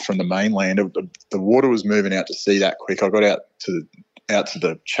from the mainland. The water was moving out to sea that quick. I got out to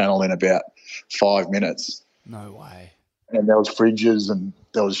the channel in about 5 minutes. No way. And there was fridges and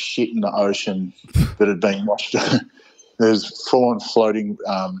there was shit in the ocean that had been washed. There's full-on floating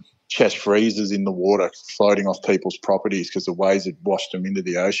chest freezers in the water floating off people's properties because the waves had washed them into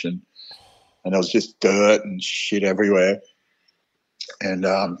the ocean. And there was just dirt and shit everywhere. And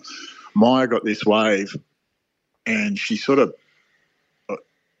Maya got this wave and she sort of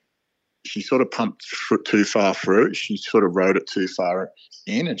pumped too far through. She sort of rode it too far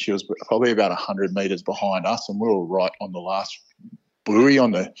in, and she was probably about 100 metres behind us, and we were right on the last buoy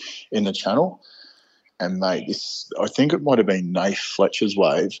in the channel. And, mate, I think it might have been Nath Fletcher's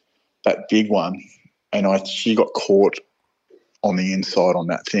wave, that big one, and she got caught on the inside on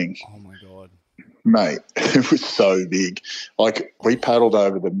that thing. Oh, my God. Mate, it was so big. Like, we paddled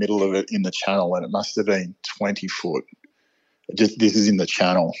over the middle of it in the channel, and it must have been 20 foot. This is in the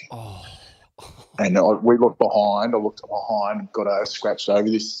channel. Oh. And we looked behind. I looked behind, got her scratched over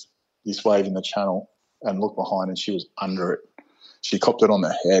this wave in the channel, and looked behind, and she was under it. She copped it on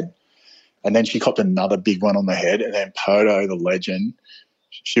the head, and then she copped another big one on the head. And then Poto, the legend,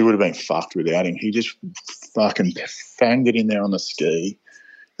 she would have been fucked without him. He just fucking fanged it in there on the ski.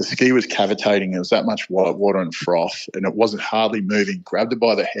 The ski was cavitating. There was that much white water and froth, and it wasn't hardly moving. Grabbed her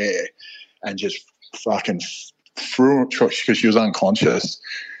by the hair, and just fucking threw her because she was unconscious.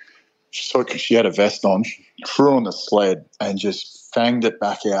 So she had a vest on, threw her on the sled and just fanged it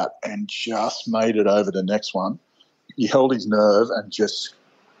back out and just made it over the next one. He held his nerve and just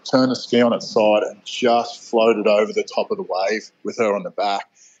turned the ski on its side and just floated over the top of the wave with her on the back,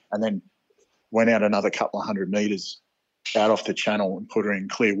 and then went out another couple of 100 metres out off the channel and put her in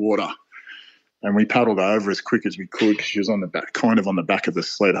clear water. And we paddled over as quick as we could because she was on the back, kind of on the back of the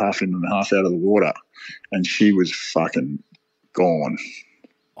sled, half in and half out of the water, and she was fucking gone.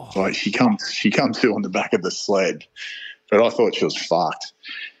 Like, she come to on the back of the sled, but I thought she was fucked.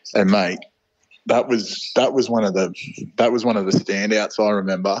 And, mate, that was one of the standouts I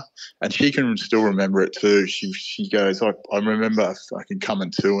remember, and she can still remember it too. She goes, I remember fucking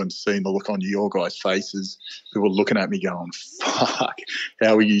coming to and seeing the look on your guys' faces. People looking at me going, "Fuck,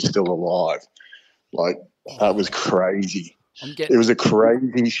 how are you still alive?" Like, that was crazy. It was a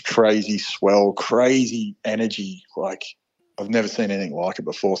crazy swell, crazy energy. Like, I've never seen anything like it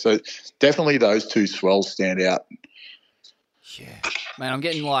before. So definitely those two swells stand out. Yeah. Man, I'm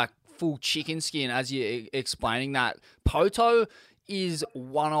getting like full chicken skin as you're explaining that. Poto is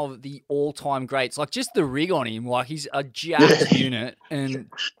one of the all-time greats. Like, just the rig on him, like, he's a jacked unit. And,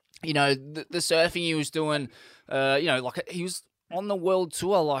 you know, the surfing he was doing, like he was on the world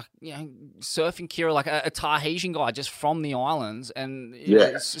tour, like, you know, surfing Kira, like a Tahitian guy just from the islands. And you know,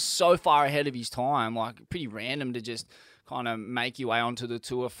 it's so far ahead of his time, like pretty random to just kind of make your way onto the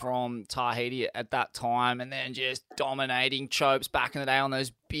tour from Tahiti at that time, and then just dominating chopes back in the day on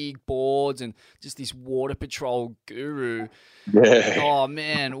those big boards and just this water patrol guru. Yeah. Oh,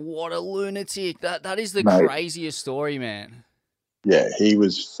 man, what a lunatic. That is the craziest story, man. Yeah, he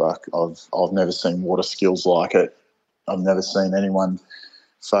was I've never seen water skills like it. I've never seen anyone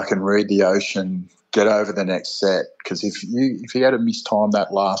fucking read the ocean, get over the next set, because if he had to mistime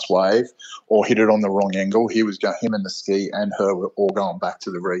that last wave or hit it on the wrong angle, him and the ski and her were all going back to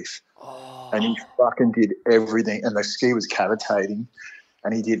the reef. Oh. And he fucking did everything, and the ski was cavitating,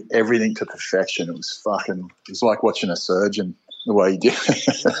 and he did everything to perfection. It was like watching a surgeon the way he did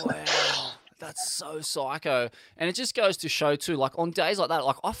it. Wow. That's so psycho. And it just goes to show too, like on days like that,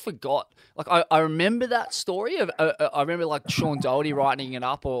 like I forgot, like I remember that story of, I remember like Sean Doherty writing it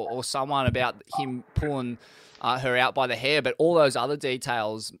up or someone about him pulling her out by the hair, but all those other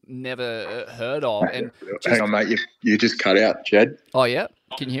details never heard of. And hang on, mate, you just cut out, Jed. Oh yeah,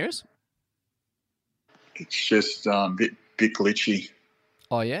 can you hear us? It's just bit glitchy.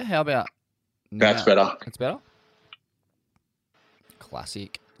 Oh yeah, how about now? That's better. That's better.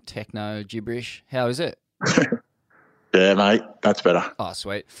 Classic techno gibberish. How is it? Yeah, mate, that's better. Oh,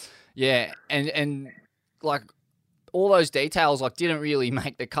 sweet. Yeah, and like all those details like didn't really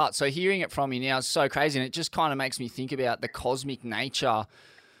make the cut. So hearing it from you now is so crazy, and it just kind of makes me think about the cosmic nature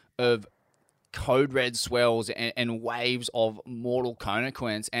of code red swells and waves of mortal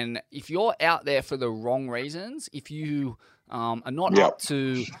consequence. And if you're out there for the wrong reasons, if you are not up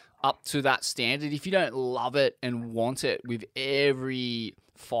to that standard, if you don't love it and want it with every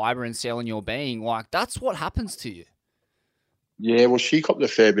fiber and cell in your being, like that's what happens to you. Yeah, well, she copped a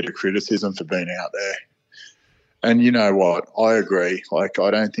fair bit of criticism for being out there. And you know what? I agree. Like,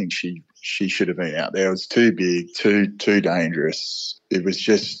 I don't think she should have been out there. It was too big, too dangerous. It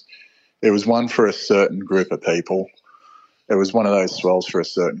was one for a certain group of people. It was one of those swells for a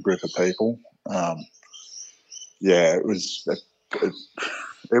certain group of people. It was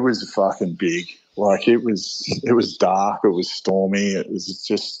fucking big. Like, it was dark. It was stormy. It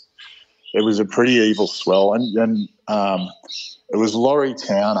was a pretty evil swell. And it was Laurie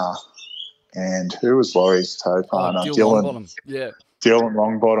Towner. And who was Laurie's toe partner? Dylan Longbottom. Yeah. Dylan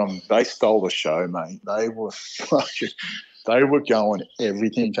Longbottom. They stole the show, mate. They were going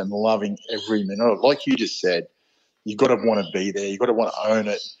everything and loving every minute. Like you just said, you got to want to be there. You got to want to own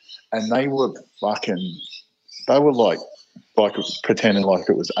it. And they were like pretending like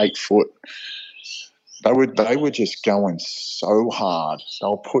it was 8 foot. They were just going so hard. They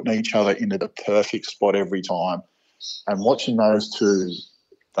were putting each other into the perfect spot every time. And watching those two,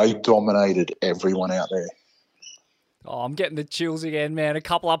 they dominated everyone out there. Oh, I'm getting the chills again, man. A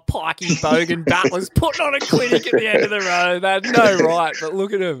couple of pikey bogan battlers putting on a clinic at the end of the road. They had no right, but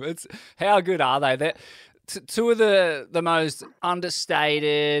look at them. It's how good are they? They're two of the most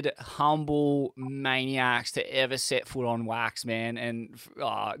understated, humble maniacs to ever set foot on wax, man. And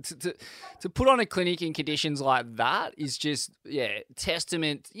to put on a clinic in conditions like that is just,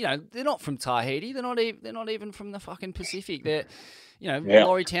 testament. You know, they're not from Tahiti. They're not even from the fucking Pacific. They're,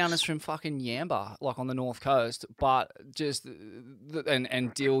 Laurie Towner's from fucking Yamba, like on the north coast, but just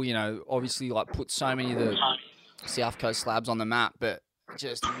and Dill, obviously like put so many of the South Coast slabs on the map, but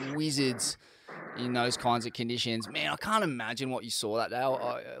just wizards in those kinds of conditions. Man, I can't imagine what you saw that day.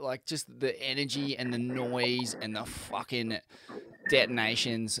 Like just the energy and the noise and the fucking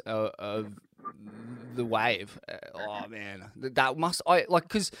detonations of the wave. Oh man, that must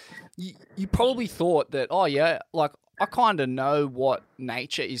because you probably thought that I kind of know what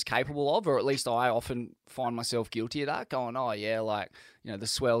nature is capable of, or at least I often find myself guilty of that, going, the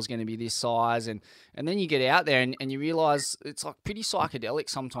swell's going to be this size. And then you get out there and you realise it's like pretty psychedelic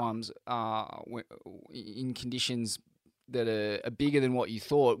sometimes in conditions that are bigger than what you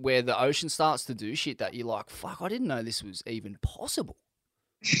thought, where the ocean starts to do shit that you're like, fuck, I didn't know this was even possible.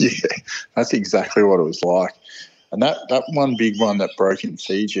 Yeah, that's exactly what it was like. And that one big one that broke in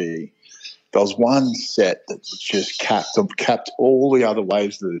Fiji, there was one set that just capped all the other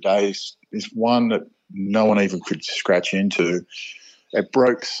waves of the day. This one that no one even could scratch into. It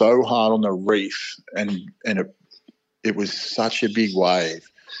broke so hard on the reef, and it was such a big wave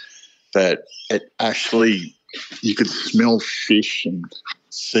that it actually, you could smell fish and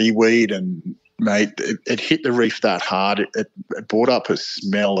seaweed, and mate, it hit the reef that hard. It brought up a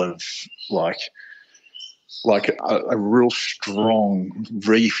smell of like a real strong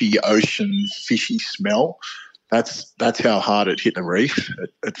reefy ocean fishy smell. That's how hard it hit the reef.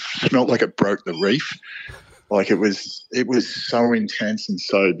 It smelled like it broke the reef. Like it was so intense and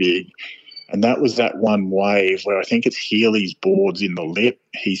so big. And that was that one wave where I think it's Healy's boards in the lip.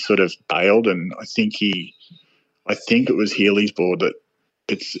 He sort of bailed, and I think it was Healy's board that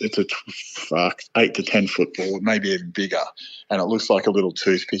it's a 8 to 10 foot board, maybe even bigger, and it looks like a little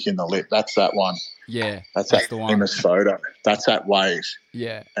toothpick in the lip. That's that one. Yeah, that's the one. Famous photo. That's that wave.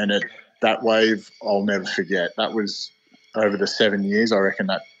 Yeah, and that wave I'll never forget. That was over the 7 years. I reckon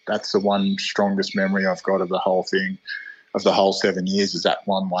that's the one strongest memory I've got of the whole thing, of the whole 7 years, is that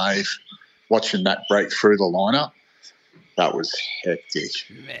one wave. Watching that break through the lineup, that was hectic.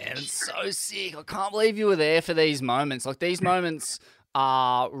 Man, it's so sick. I can't believe you were there for these moments. Like, these moments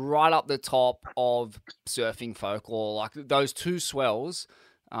are right up the top of surfing folklore. Like, those two swells,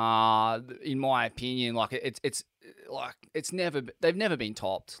 in my opinion, like they've never been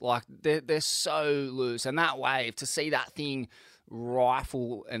topped. Like, they're so loose. And that wave, to see that thing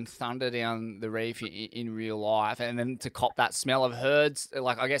rifle and thunder down the reef in real life, and then to cop that smell of herds.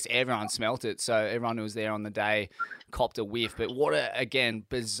 Like, I guess everyone smelt it, so everyone who was there on the day copped a whiff. But what a, again,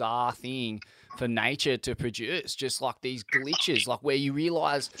 bizarre thing for nature to produce, just like these glitches, like where you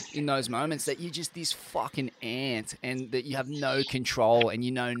realize in those moments that you're just this fucking ant and that you have no control and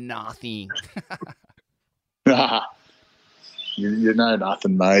you know nothing. You know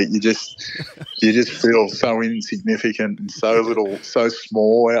nothing, mate. You just feel so insignificant and so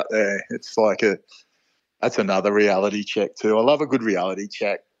small out there. It's like that's another reality check too. I love a good reality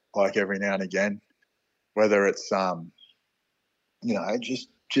check, like every now and again, whether it's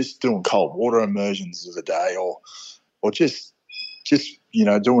just doing cold water immersions of a day, or just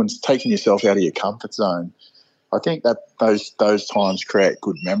taking yourself out of your comfort zone. I think that those times create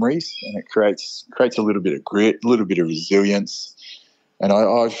good memories, and it creates a little bit of grit, a little bit of resilience, and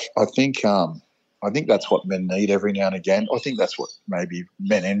I think that's what men need every now and again. I think that's what maybe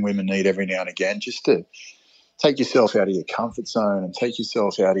men and women need every now and again, just to take yourself out of your comfort zone and take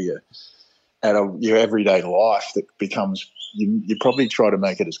yourself out of your everyday life that becomes you probably try to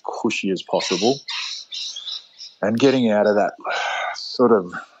make it as cushy as possible, and getting out of that sort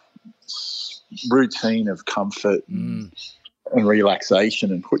of routine of comfort and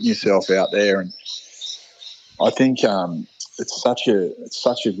relaxation and putting yourself out there. And I think it's such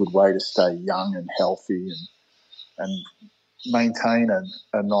a good way to stay young and healthy and maintain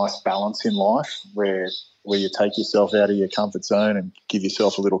a nice balance in life where you take yourself out of your comfort zone and give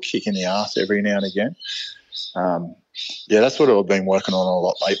yourself a little kick in the ass every now and again. That's what I've been working on a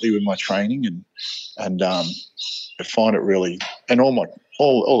lot lately with my training, and I find it really, and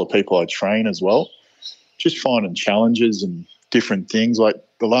all the people I train as well, just finding challenges and different things. Like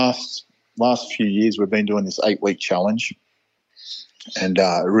the last few years, we've been doing this 8-week challenge, and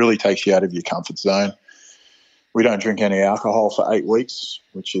it really takes you out of your comfort zone. We don't drink any alcohol for 8 weeks,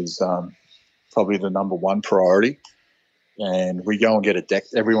 which is probably the number one priority. And we go and get a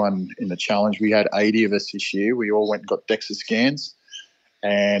DEXA. Everyone in the challenge, we had 80 of us this year. We all went and got DEXA scans,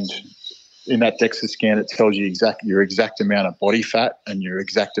 and in that DEXA scan, it tells you your exact amount of body fat and your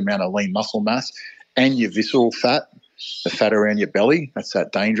exact amount of lean muscle mass and your visceral fat, the fat around your belly. That's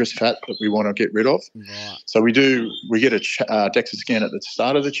that dangerous fat that we want to get rid of. Right. So we get a DEXA scan at the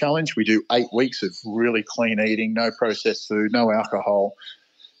start of the challenge. We do 8 weeks of really clean eating, no processed food, no alcohol,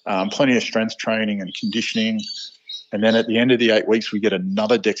 plenty of strength training and conditioning. And then at the end of the 8 weeks, we get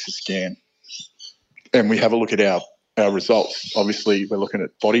another DEXA scan, and we have a look at our results. Obviously, we're looking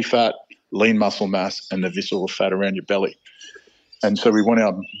at body fat, lean muscle mass, and the visceral fat around your belly. And so we want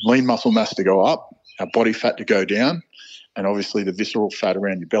our lean muscle mass to go up, our body fat to go down, and obviously the visceral fat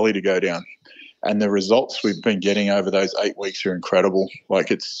around your belly to go down. And the results we've been getting over those 8 weeks are incredible. Like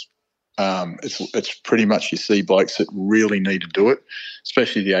it's pretty much you see blokes that really need to do it,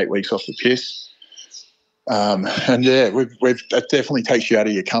 especially the 8 weeks off the piss. It definitely takes you out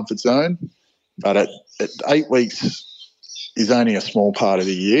of your comfort zone, but at 8 weeks is only a small part of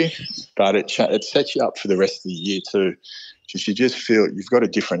the year, but it sets you up for the rest of the year too, because you just feel you've got a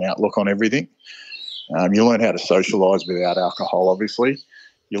different outlook on everything. You learn how to socialise without alcohol, obviously.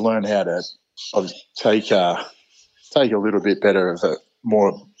 You learn how to take a little bit better of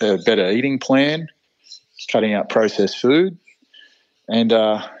a better eating plan, cutting out processed food, and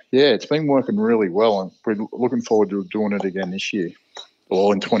it's been working really well, and we're looking forward to doing it again this year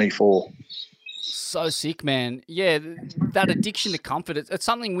or in 24. So sick, man. Yeah, that addiction to comfort, it's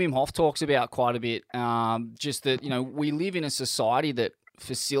something Wim Hof talks about quite a bit. Just that, we live in a society that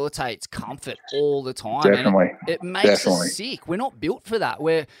facilitates comfort all the time. Definitely. And it makes us sick. We're not built for that.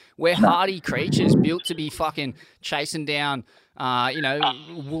 We're hardy creatures built to be fucking chasing down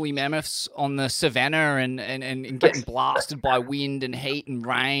woolly mammoths on the savannah and getting blasted by wind and heat and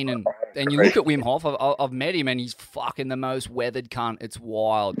rain. And you look at Wim Hof, I've met him, and he's fucking the most weathered cunt. It's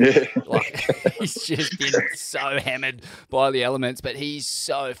wild. Yeah. Like, he's just been so hammered by the elements, but he's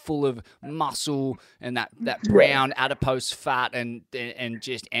so full of muscle and that brown adipose fat and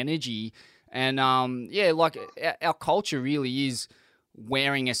just energy. And our culture really is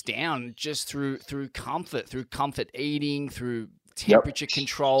wearing us down just through comfort eating, through temperature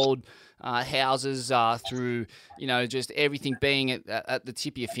controlled houses, through just everything being at the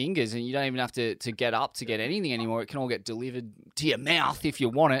tip of your fingers, and you don't even have to get up to get anything anymore. It can all get delivered to your mouth if you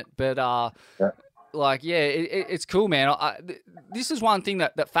want it. But it's cool, man. This is one thing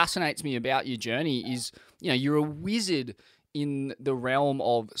that fascinates me about your journey is you're a wizard in the realm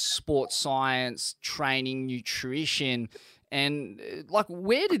of sports science, training, nutrition. And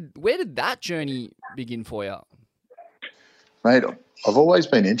where did that journey begin for you? Mate, I've always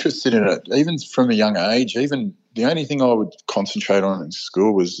been interested in it, even from a young age. Even the only thing I would concentrate on in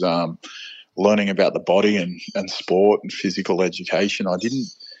school was learning about the body and sport and physical education. I didn't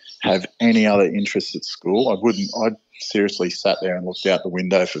have any other interests at school. I seriously sat there and looked out the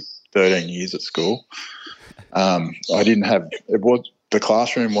window for 13 years at school. I didn't have the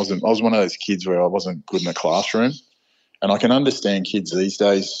classroom wasn't. I was one of those kids where I wasn't good in the classroom, and I can understand kids these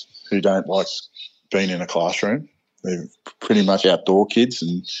days who don't like being in a classroom. They're pretty much outdoor kids,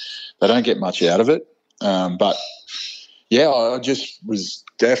 and they don't get much out of it. But yeah, I just was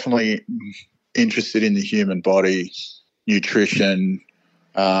definitely interested in the human body, nutrition.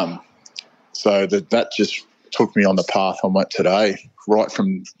 So that just took me on the path I'm at today. Right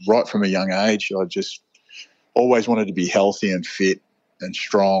from a young age, I just always wanted to be healthy and fit and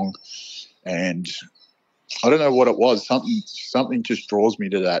strong. And I don't know what it was. Something just draws me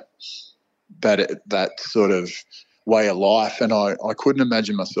to that sort of way of life. And I couldn't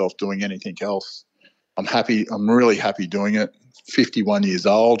imagine myself doing anything else. I'm happy. I'm really happy doing it. 51 years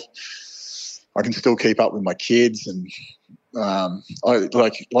old. I can still keep up with my kids. And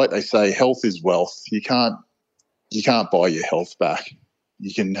like they say, health is wealth. You can't buy your health back.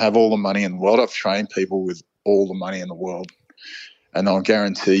 You can have all the money in the world. I've trained people with all the money in the world, and I'll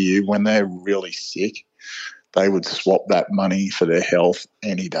guarantee you, when they're really sick, they would swap that money for their health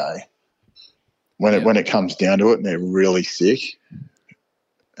any day. When it comes down to it, and they're really sick,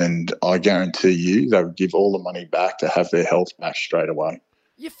 and I guarantee you, they would give all the money back to have their health back straight away.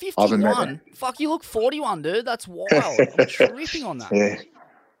 You're 51. Fuck, you look 41, dude. That's wild. I'm tripping on that. Yeah.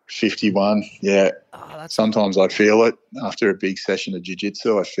 51, yeah. Sometimes I feel it after a big session of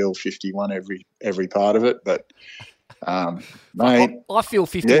jiu-jitsu. I feel 51 every part of it. But, mate. I feel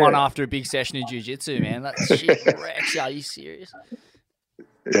 51 after a big session of jiu-jitsu, man. That shit wrecks. Are you serious?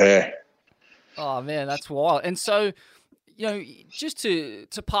 Yeah. Oh, man, that's wild. And so, just to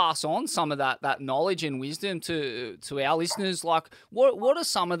pass on some of that knowledge and wisdom to our listeners, like what are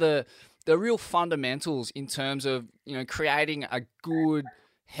some of the real fundamentals in terms of, creating a good,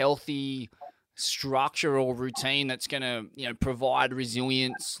 healthy structure or routine that's going to, provide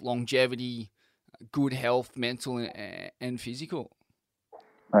resilience, longevity, good health, mental and physical?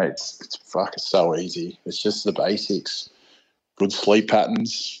 Mate, it's so easy. It's just the basics. Good sleep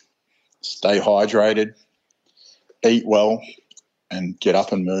patterns, stay hydrated, eat well, and get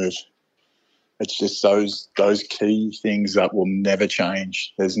up and move. It's just those key things that will never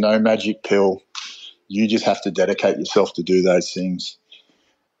change. There's no magic pill. You just have to dedicate yourself to do those things.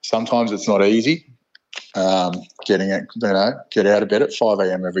 Sometimes it's not easy. Get out of bed at 5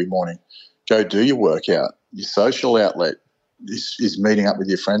 a.m. every morning. Go do your workout. Your social outlet is meeting up with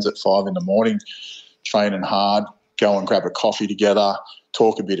your friends at 5 in the morning, training hard, go and grab a coffee together,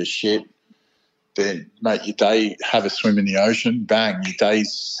 talk a bit of shit. Then, mate, your day, have a swim in the ocean, bang, your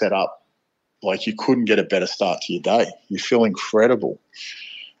day's set up like you couldn't get a better start to your day. You feel incredible.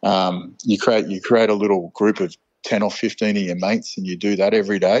 You create a little group of 10 or 15 of your mates, and you do that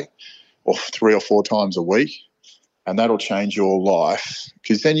every day or 3 or 4 times a week, and that'll change your life,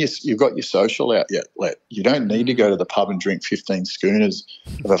 because then you've got your social outlet. You don't need to go to the pub and drink 15 schooners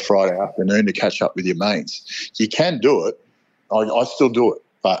of a Friday afternoon to catch up with your mates. You can do it. I still do it,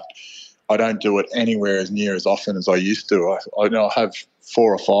 but I don't do it anywhere as near as often as I used to. I have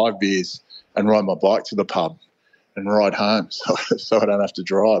 4 or 5 beers and ride my bike to the pub and ride home so I don't have to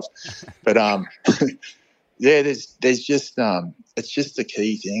drive. But yeah, there's just it's just the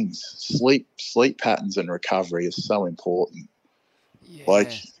key things. Sleep patterns and recovery is so important. Yeah.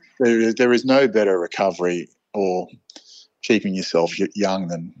 Like there is no better recovery or keeping yourself young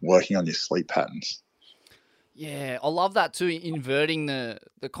than working on your sleep patterns. Yeah, I love that too, inverting the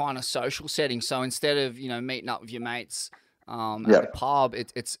kind of social setting. So instead of, meeting up with your mates at the pub,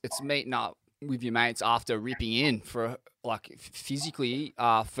 it's meeting up with your mates after ripping in for physically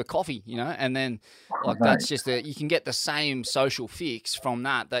for coffee, and then that's just you can get the same social fix from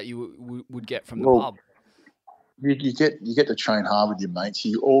that you would get from the pub. You get to train hard with your mates.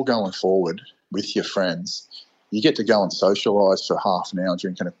 You're all going forward with your friends. You get to go and socialise for half an hour,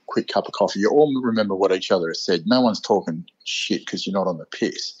 drinking a quick cup of coffee. You all remember what each other has said. No one's talking shit because you're not on the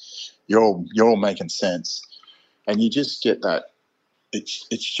piss. You're all making sense, and you just get that. It's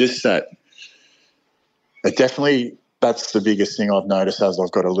just that. It definitely, that's the biggest thing I've noticed as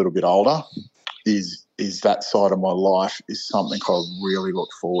I've got a little bit older. Is that side of my life is something I really look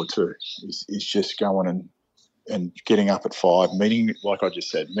forward to. Is just going and getting up at 5, meeting, like I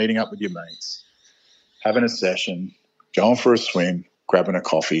just said, meeting up with your mates, having a session, going for a swim, grabbing a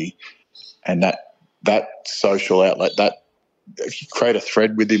coffee, and that social outlet, that if you create a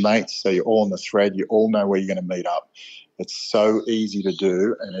thread with your mates, so you're all on the thread, you all know where you're going to meet up. It's so easy to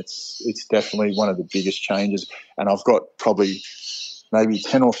do, and it's definitely one of the biggest changes. And I've got probably maybe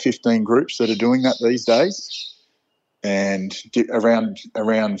 10 or 15 groups that are doing that these days, and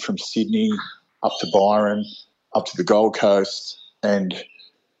around from Sydney up to Byron, up to the Gold Coast, and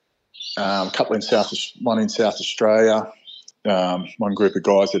a couple one in South Australia, one group of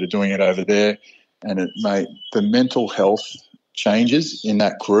guys that are doing it over there. And the mental health changes in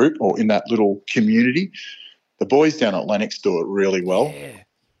that group or in that little community. The boys down at Lennox do it really well. Yeah.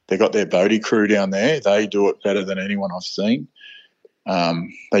 They got their boatie crew down there. They do it better than anyone I've seen.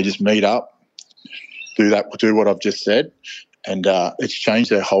 They just meet up, do what I've just said, and it's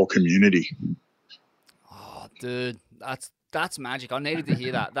changed their whole community. Oh, dude, that's magic. I needed to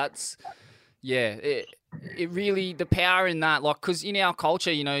hear that. That's, yeah, it really, the power in that, like, because in our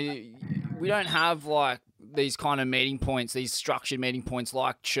culture, you know, we don't have like these kind of meeting points, these structured meeting points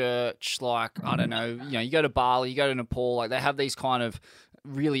like church, like, I don't know, you know, you go to Bali, you go to Nepal, like they have these kind of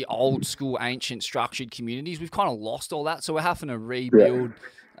really old school, ancient structured communities. We've kind of lost all that. So we're having to rebuild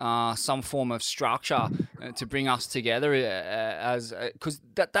some form of structure to bring us together because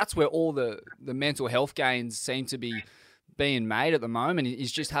that's where all the mental health gains seem to be being made at the moment,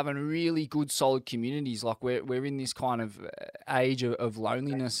 is just having really good, solid communities. Like we're in this kind of age of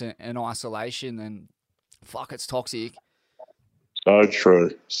loneliness and isolation, and fuck, it's toxic. So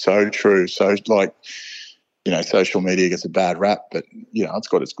true. So true. So, like, you know, social media gets a bad rap, but, you know, it's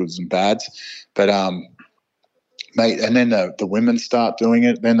got its goods and bads. But, mate, and then the women start doing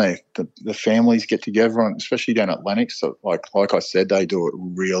it. Then the families get together, especially down at Lennox. So like I said, they do it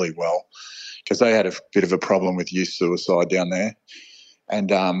really well because they had a bit of a problem with youth suicide down there.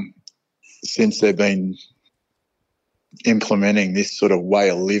 And since they've been implementing this sort of way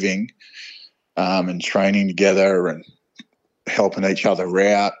of living and training together and helping each other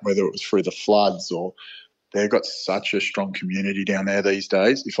out, whether it was through the floods or they've got such a strong community down there these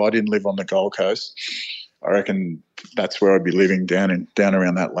days. If I didn't live on the Gold Coast, I reckon that's where I'd be living, down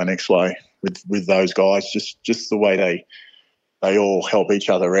around that Lennox way with those guys. Just the way they all help each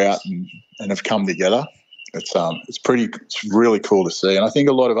other out and have come together. It's really cool to see, and I think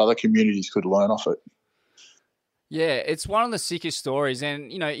a lot of other communities could learn off it. Yeah, it's one of the sickest stories,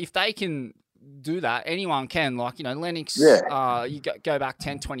 and you know, if they can do that, anyone can. Like, you know, Lennox, you go back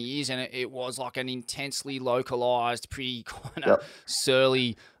 10, 20 years and it was like an intensely localized, pretty kind of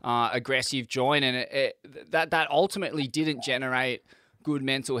surly, aggressive joint, and that ultimately didn't generate good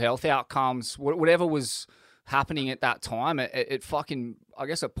mental health outcomes. Whatever was happening at that time, it fucking, I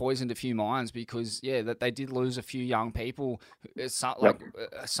guess it poisoned a few minds, because that they did lose a few young people,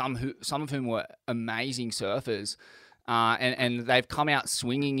 some of whom were amazing surfers. And they've come out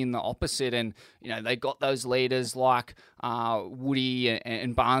swinging in the opposite, and you know, they got those leaders like Woody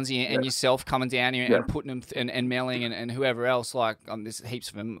and Barnesy and yourself coming down here and putting them and Melling and whoever else. Like, there's heaps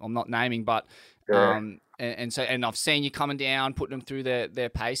of them I'm not naming, but and I've seen you coming down, putting them through their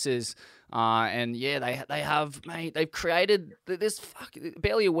paces. They have, mate, they've created this.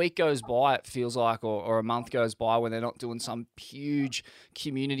 Barely a week goes by, it feels like, or a month goes by when they're not doing some huge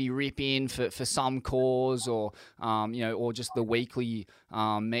community rip in for some cause, or or just the weekly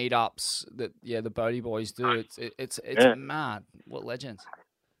meetups that the Bodie boys do. It's mad. What legends.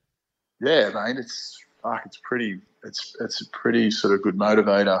 Yeah, mate, it's a pretty sort of good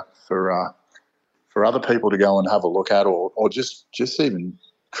motivator for other people to go and have a look at, or just even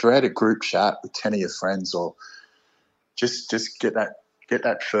create a group chat with 10 of your friends, or just get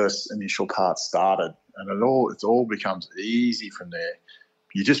that first initial part started, and it all becomes easy from there.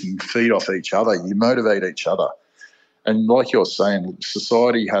 You just feed off each other, you motivate each other, and like you're saying,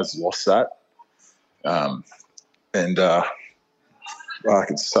 society has lost that,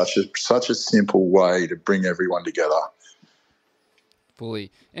 like, it's such a simple way to bring everyone together.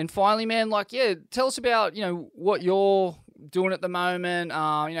 Fully. And finally, man, tell us about, what you're doing at the moment,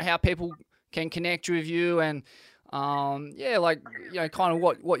 how people can connect with you, and kind of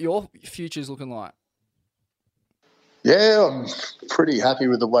what your future's looking like. Yeah, I'm pretty happy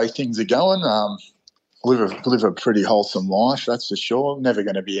with the way things are going. Live a pretty wholesome life, that's for sure. I'm never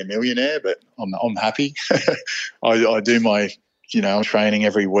going to be a millionaire, but I'm happy. I do my training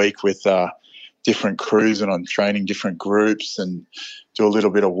every week with different crews, and I'm training different groups, and do a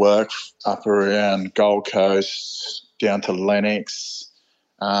little bit of work up around Gold Coast down to Lennox.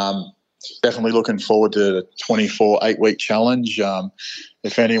 Definitely looking forward to the 24 8-week challenge.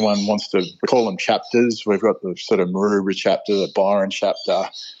 If anyone wants to, we call them chapters. We've got the sort of Maroubra chapter, the Byron chapter,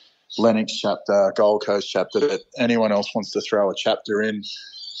 Lennox chapter, Gold Coast chapter. If anyone else wants to throw a chapter in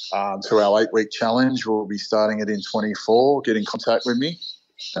to our 8-week challenge, we'll be starting it in 24. Get in contact with me.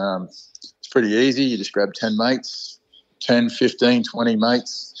 It's pretty easy. You just grab 10 mates, 10, 15, 20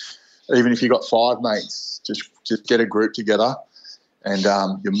 mates, even if you've got 5 mates, just get a group together, and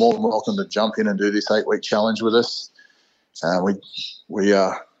you're more than welcome to jump in and do this 8-week challenge with us. We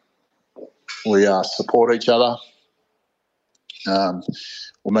support each other.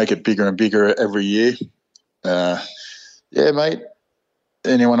 We'll make it bigger and bigger every year. Yeah, mate.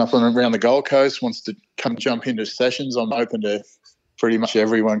 Anyone up and around the Gold Coast wants to come jump into sessions, I'm open to pretty much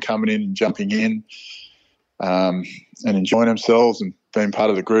everyone coming in and jumping in and enjoying themselves and being part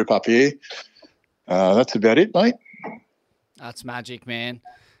of the group up here. That's about it, mate. That's magic, man.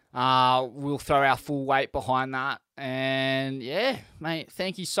 We'll throw our full weight behind that. And, yeah, mate,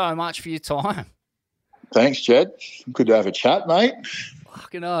 thank you so much for your time. Thanks, Jed. Good to have a chat, mate.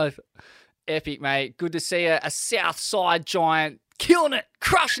 Fucking oath. Epic, mate. Good to see a South Side giant killing it,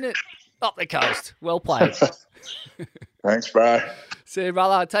 crushing it up the coast. Well played. Thanks, bro. See you,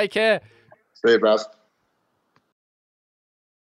 brother. Take care. See you, bro.